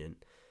opinion.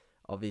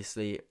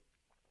 Obviously,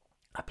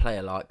 a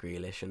player like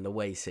Grealish and the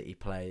way City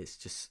play, it's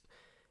just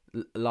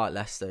like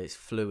Leicester, it's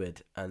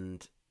fluid,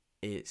 and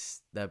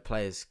their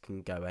players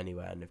can go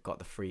anywhere, and they've got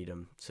the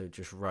freedom to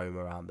just roam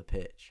around the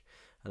pitch.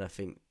 And I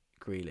think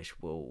Grealish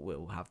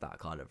will have that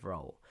kind of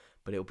role,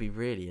 but it'll be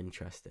really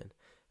interesting.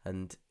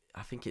 And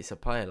I think it's a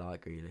player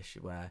like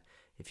Grealish where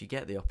if you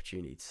get the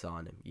opportunity to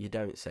sign him, you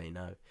don't say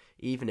no,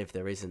 even if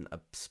there isn't a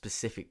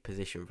specific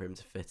position for him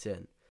to fit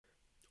in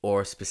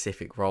or a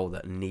specific role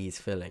that needs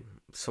filling.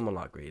 Someone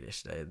like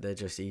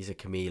Grealish, he's a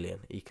chameleon.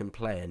 He can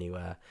play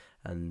anywhere,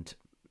 and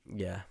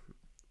yeah,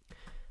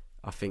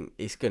 I think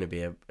it's going to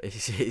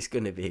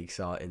be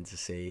exciting to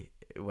see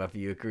whether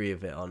you agree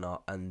with it or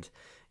not. And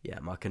yeah,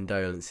 my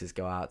condolences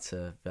go out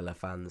to Villa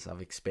fans.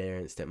 I've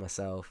experienced it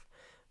myself.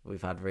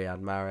 We've had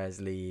Riyad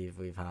Mahrez leave,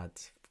 we've had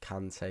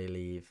Kante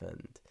leave,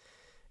 and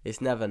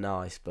it's never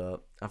nice.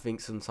 But I think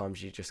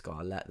sometimes you just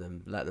gotta let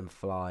them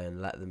fly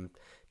and let them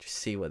just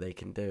see what they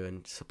can do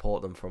and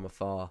support them from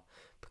afar,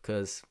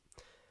 because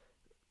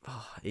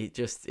it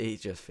just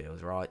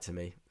feels right to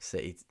me.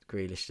 City,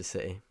 Grealish to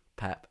City,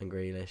 Pep and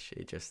Grealish.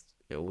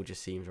 It all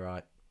just seems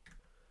right.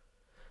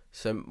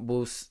 So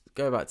we'll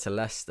go back to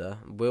Leicester.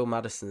 Will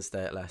Maddison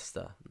stay at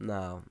Leicester?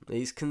 No.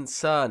 It's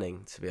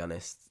concerning, to be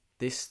honest.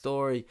 This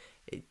story,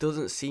 it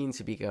doesn't seem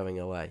to be going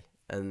away.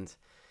 And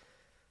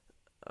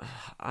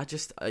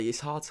it's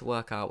hard to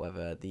work out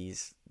whether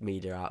these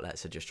media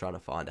outlets are just trying to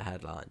find a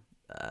headline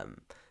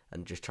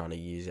and just trying to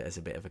use it as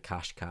a bit of a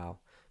cash cow.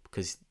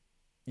 Because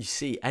you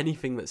see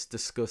anything that's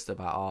discussed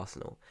about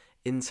Arsenal,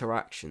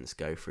 interactions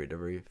go through the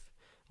roof.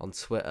 On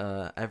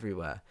Twitter,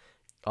 everywhere.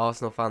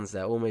 Arsenal fans,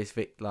 they're almost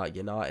like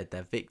United.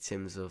 They're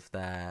victims of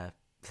their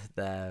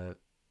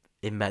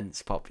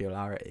immense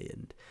popularity,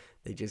 and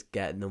they just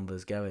get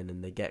numbers going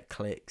and they get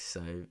clicks.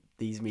 So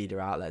these media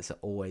outlets are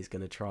always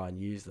going to try and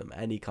use them.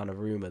 Any kind of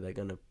rumor they're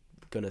going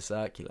to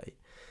circulate.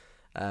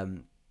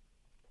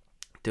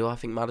 Do I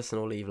think Maddison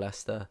will leave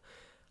Leicester?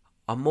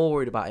 I'm more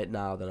worried about it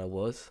now than I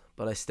was,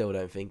 but I still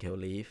don't think he'll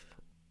leave.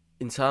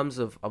 In terms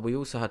of, we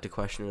also had the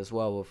question as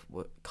well of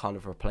what kind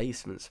of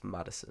replacements for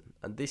Maddison,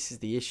 and this is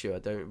the issue.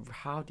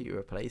 How do you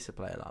replace a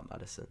player like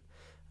Maddison?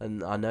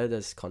 And I know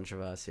there's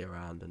controversy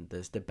around and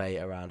there's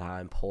debate around how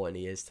important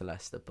he is to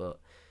Leicester, but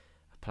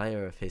a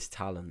player of his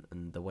talent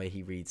and the way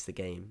he reads the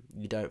game,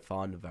 you don't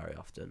find him very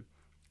often.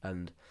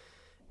 And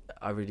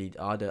I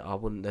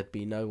wouldn't. There'd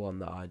be no one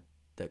that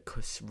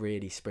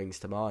really springs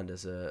to mind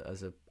as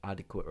a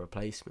adequate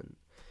replacement.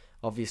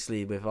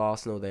 Obviously, with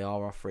Arsenal, they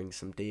are offering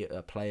some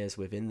players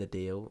within the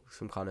deal,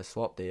 some kind of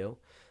swap deal.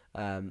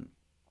 Um,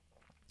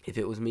 if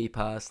it was me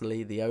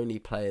personally, the only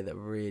player that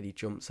really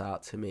jumps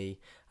out to me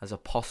as a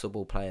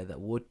possible player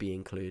that would be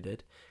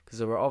included, because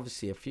there are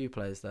obviously a few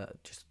players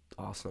that just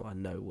Arsenal I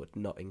know would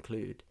not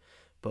include,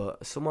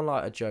 but someone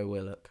like a Joe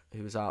Willock,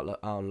 who was out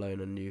on loan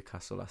in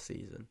Newcastle last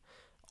season,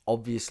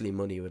 obviously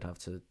money would have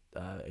to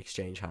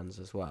exchange hands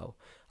as well.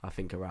 I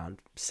think around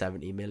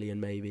 70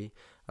 million maybe.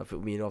 I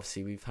mean,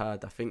 obviously we've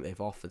heard, I think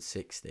they've offered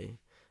 60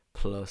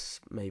 plus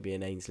maybe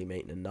an Ainsley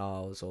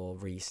Maitland-Niles or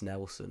Reece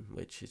Nelson,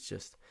 which is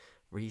just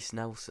Reece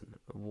Nelson.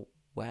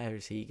 Where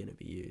is he going to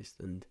be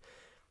used? And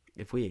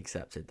if we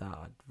accepted that,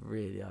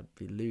 I'd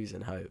be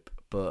losing hope.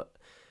 But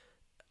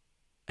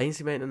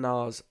Ainsley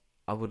Maitland-Niles,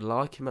 I would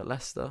like him at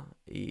Leicester.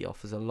 He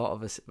offers a lot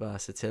of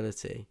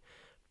versatility,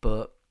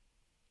 but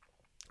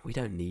we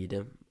don't need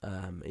him.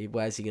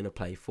 Where's he going to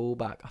play?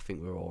 Fullback? I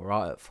think we're all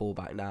right at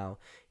fullback now.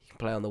 He can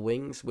play on the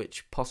wings,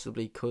 which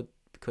possibly could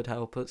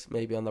help us,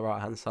 maybe on the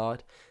right-hand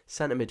side.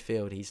 Centre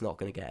midfield, he's not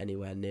going to get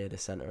anywhere near the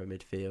centre of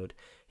midfield.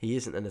 He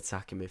isn't an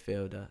attacking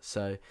midfielder,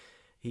 so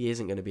he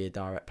isn't going to be a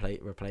direct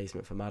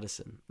replacement for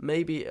Maddison.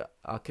 Maybe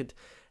I could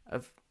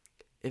have,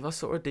 if I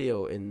saw a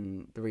deal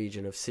in the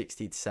region of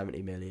 60 to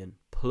 70 million,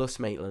 plus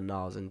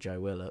Maitland-Niles and Joe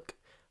Willock,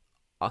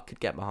 I could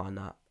get behind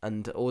that.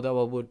 And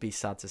although I would be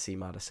sad to see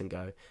Maddison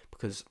go,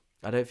 because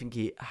I don't think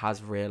he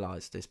has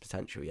realised his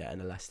potential yet in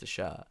a Leicester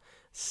shirt.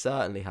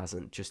 Certainly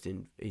hasn't, just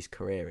in his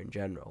career in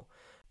general.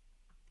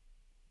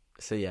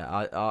 So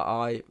yeah,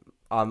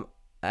 I'm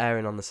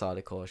erring on the side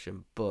of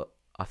caution, but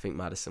I think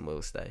Maddison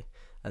will stay.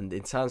 And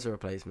in terms of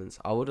replacements,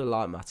 I would have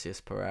liked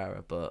Matthias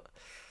Pereira, but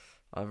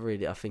I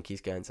think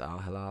he's going to Al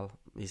Hilal.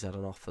 He's had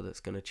an offer that's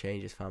going to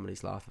change his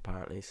family's life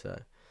apparently.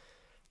 So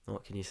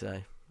what can you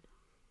say?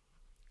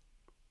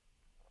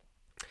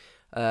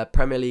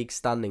 Premier League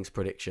standings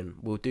prediction.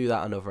 We'll do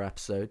that another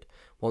episode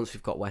once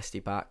we've got Westy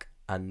back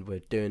and we're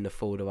doing the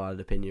full divided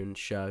opinion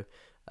show.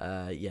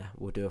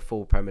 We'll do a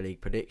full Premier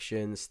League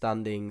prediction,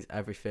 standings,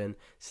 everything.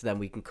 So then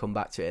we can come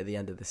back to it at the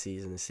end of the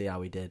season and see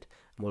how we did.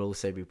 And we'll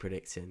also be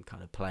predicting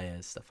kind of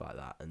players, stuff like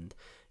that. And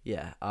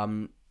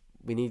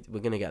we're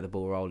gonna get the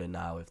ball rolling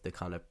now with the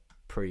kind of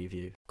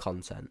preview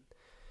content.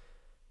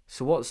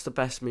 So what's the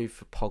best move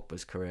for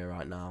Pogba's career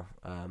right now?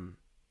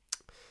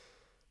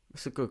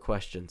 It's a good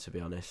question, to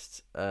be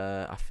honest.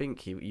 I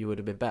think you would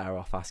have been better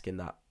off asking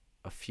that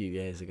a few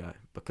years ago,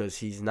 because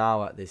he's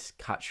now at this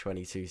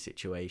catch-22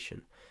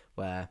 situation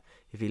where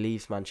if he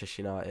leaves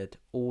Manchester United,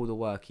 all the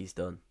work he's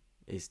done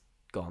is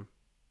gone.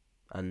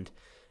 And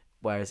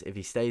whereas if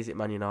he stays at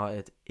Man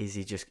United, is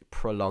he just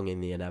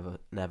prolonging the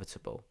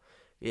inevitable?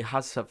 It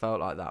has felt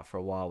like that for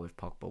a while with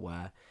Pogba,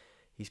 where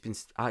he's been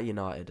at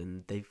United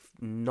and they've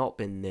not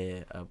been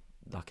near a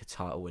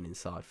title-winning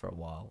side for a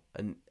while.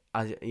 And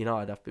as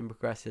United have been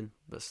progressing,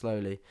 but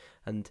slowly.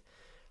 And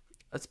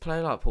as a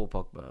player like Paul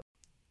Pogba,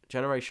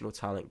 generational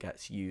talent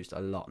gets used a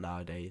lot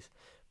nowadays,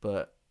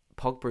 but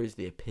Pogba is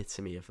the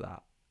epitome of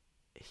that.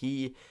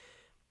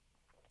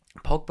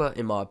 Pogba,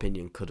 in my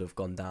opinion, could have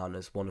gone down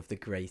as one of the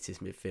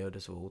greatest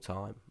midfielders of all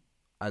time.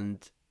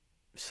 And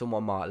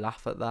someone might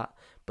laugh at that,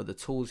 but the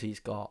tools he's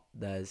got,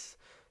 there's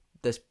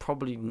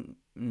probably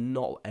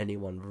not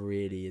anyone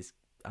really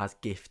as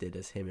gifted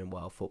as him in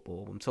world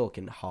football. I'm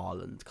talking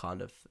Haaland,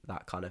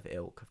 that kind of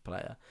ilk of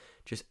player.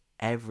 Just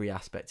every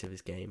aspect of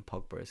his game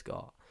Pogba has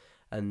got.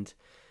 And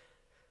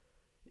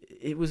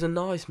it was a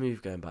nice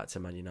move going back to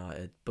Man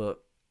United,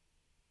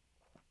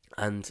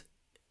 and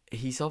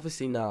he's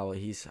obviously now,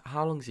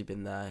 how long has he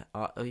been there?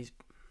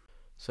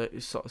 So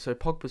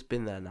Pogba's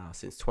been there now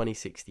since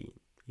 2016.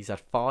 He's had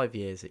 5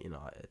 years at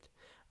United,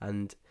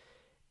 and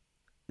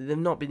they've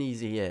not been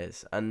easy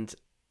years, and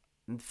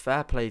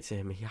fair play to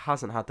him, he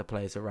hasn't had the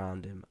players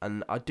around him,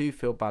 and I do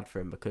feel bad for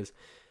him, because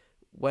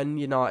when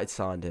United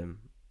signed him,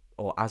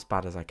 or as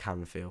bad as I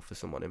can feel for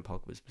someone in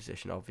Pogba's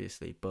position,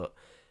 obviously, but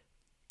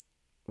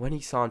when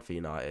he signed for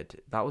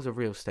United, that was a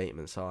real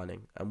statement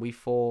signing, and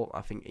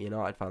I think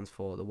United fans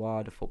thought, the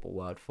wider football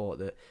world thought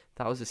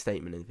that was a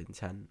statement of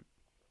intent.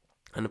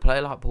 And a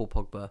player like Paul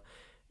Pogba,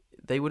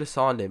 they would have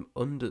signed him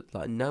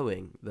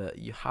knowing that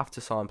you have to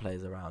sign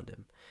players around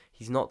him.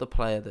 He's not the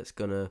player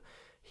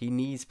he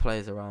needs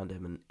players around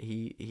him, and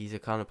he's a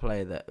kind of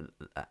player that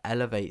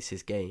elevates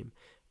his game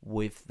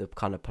with the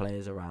kind of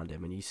players around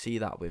him, and you see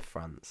that with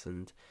France.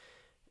 And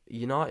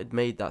United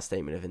made that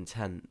statement of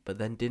intent, but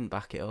then didn't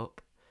back it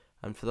up.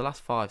 And for the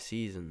last 5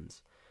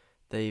 seasons,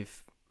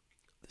 they've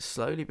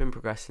slowly been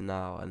progressing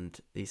now, and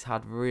he's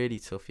had really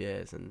tough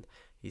years, and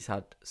he's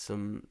had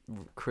some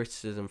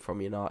criticism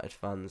from United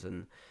fans,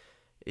 and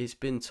it's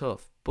been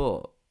tough.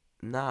 But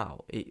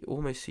now it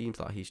almost seems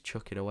like he's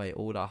chucking away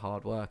all that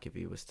hard work if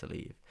he was to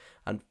leave.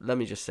 And let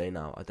me just say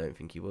now, I don't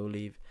think he will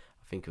leave.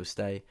 I think he'll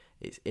stay.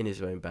 It's in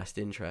his own best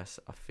interest.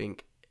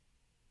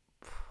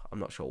 I'm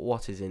not sure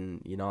what is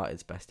in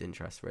United's best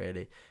interest,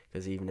 really,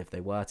 because even if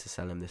they were to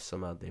sell him this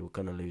summer, they were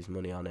going to lose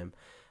money on him.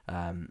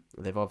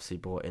 They've obviously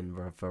brought in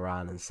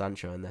Varane and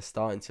Sancho, and they're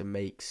starting to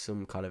make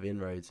some kind of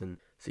inroads. And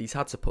so he's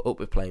had to put up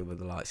with playing with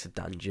the likes of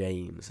Dan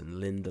James and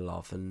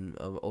Lindelof. And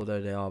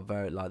although they are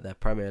they're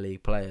Premier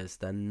League players,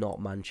 they're not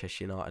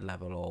Manchester United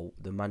level or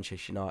the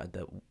Manchester United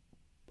that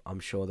I'm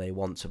sure they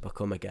want to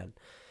become again.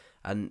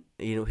 And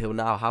he'll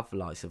now have the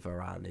likes of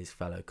Varane, his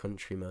fellow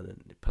countryman,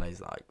 and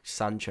players like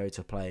Sancho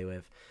to play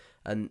with.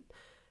 And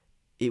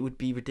it would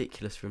be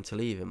ridiculous for him to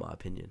leave, in my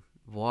opinion.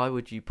 Why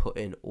would you put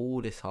in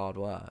all this hard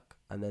work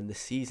and then the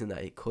season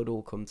that it could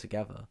all come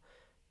together,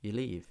 you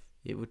leave?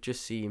 It would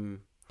just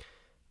seem...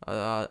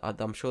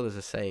 I'm sure there's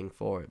a saying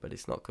for it, but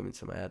it's not coming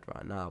to my head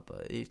right now.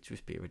 But it'd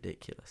just be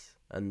ridiculous.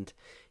 And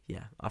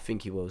yeah, I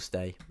think he will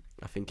stay.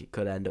 I think it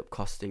could end up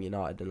costing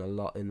United a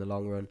lot in the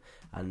long run.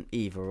 And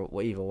either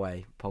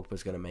way,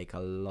 Pogba's going to make a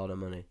lot of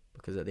money,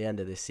 because at the end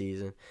of this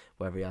season,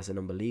 whether he has an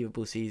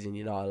unbelievable season,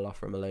 United will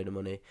offer him a load of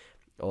money,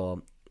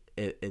 or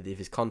if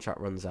his contract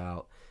runs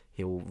out,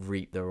 he'll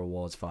reap the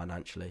rewards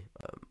financially.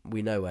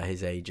 We know where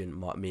his agent,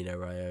 Mino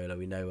Raiola,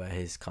 we know where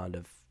his kind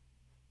of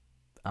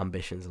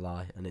ambitions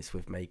lie, and it's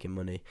with making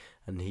money,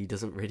 and he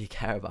doesn't really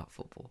care about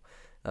football.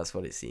 That's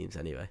what it seems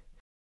anyway.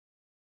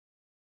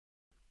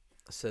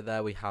 So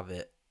there we have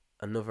it.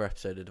 Another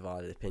episode of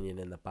Divided Opinion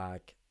in the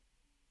bag.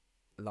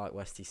 Like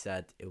Westy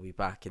said, it'll be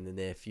back in the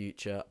near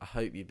future. I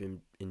hope you've been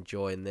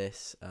enjoying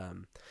this.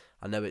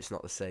 I know it's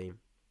not the same,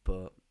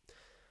 but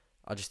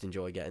I just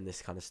enjoy getting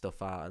this kind of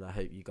stuff out, and I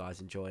hope you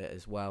guys enjoy it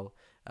as well.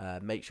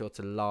 Make sure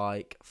to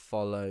like,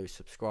 follow,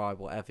 subscribe,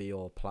 whatever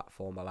your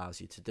platform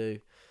allows you to do.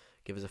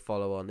 Give us a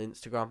follow on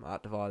Instagram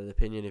at Divided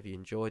Opinion if you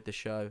enjoyed the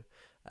show.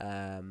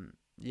 I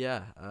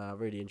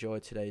really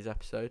enjoyed today's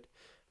episode.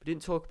 We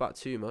didn't talk about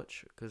too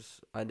much because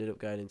I ended up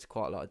going into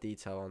quite a lot of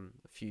detail on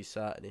a few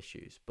certain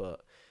issues.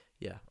 But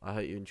yeah, I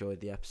hope you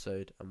enjoyed the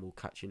episode, and we'll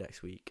catch you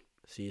next week.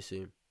 See you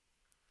soon.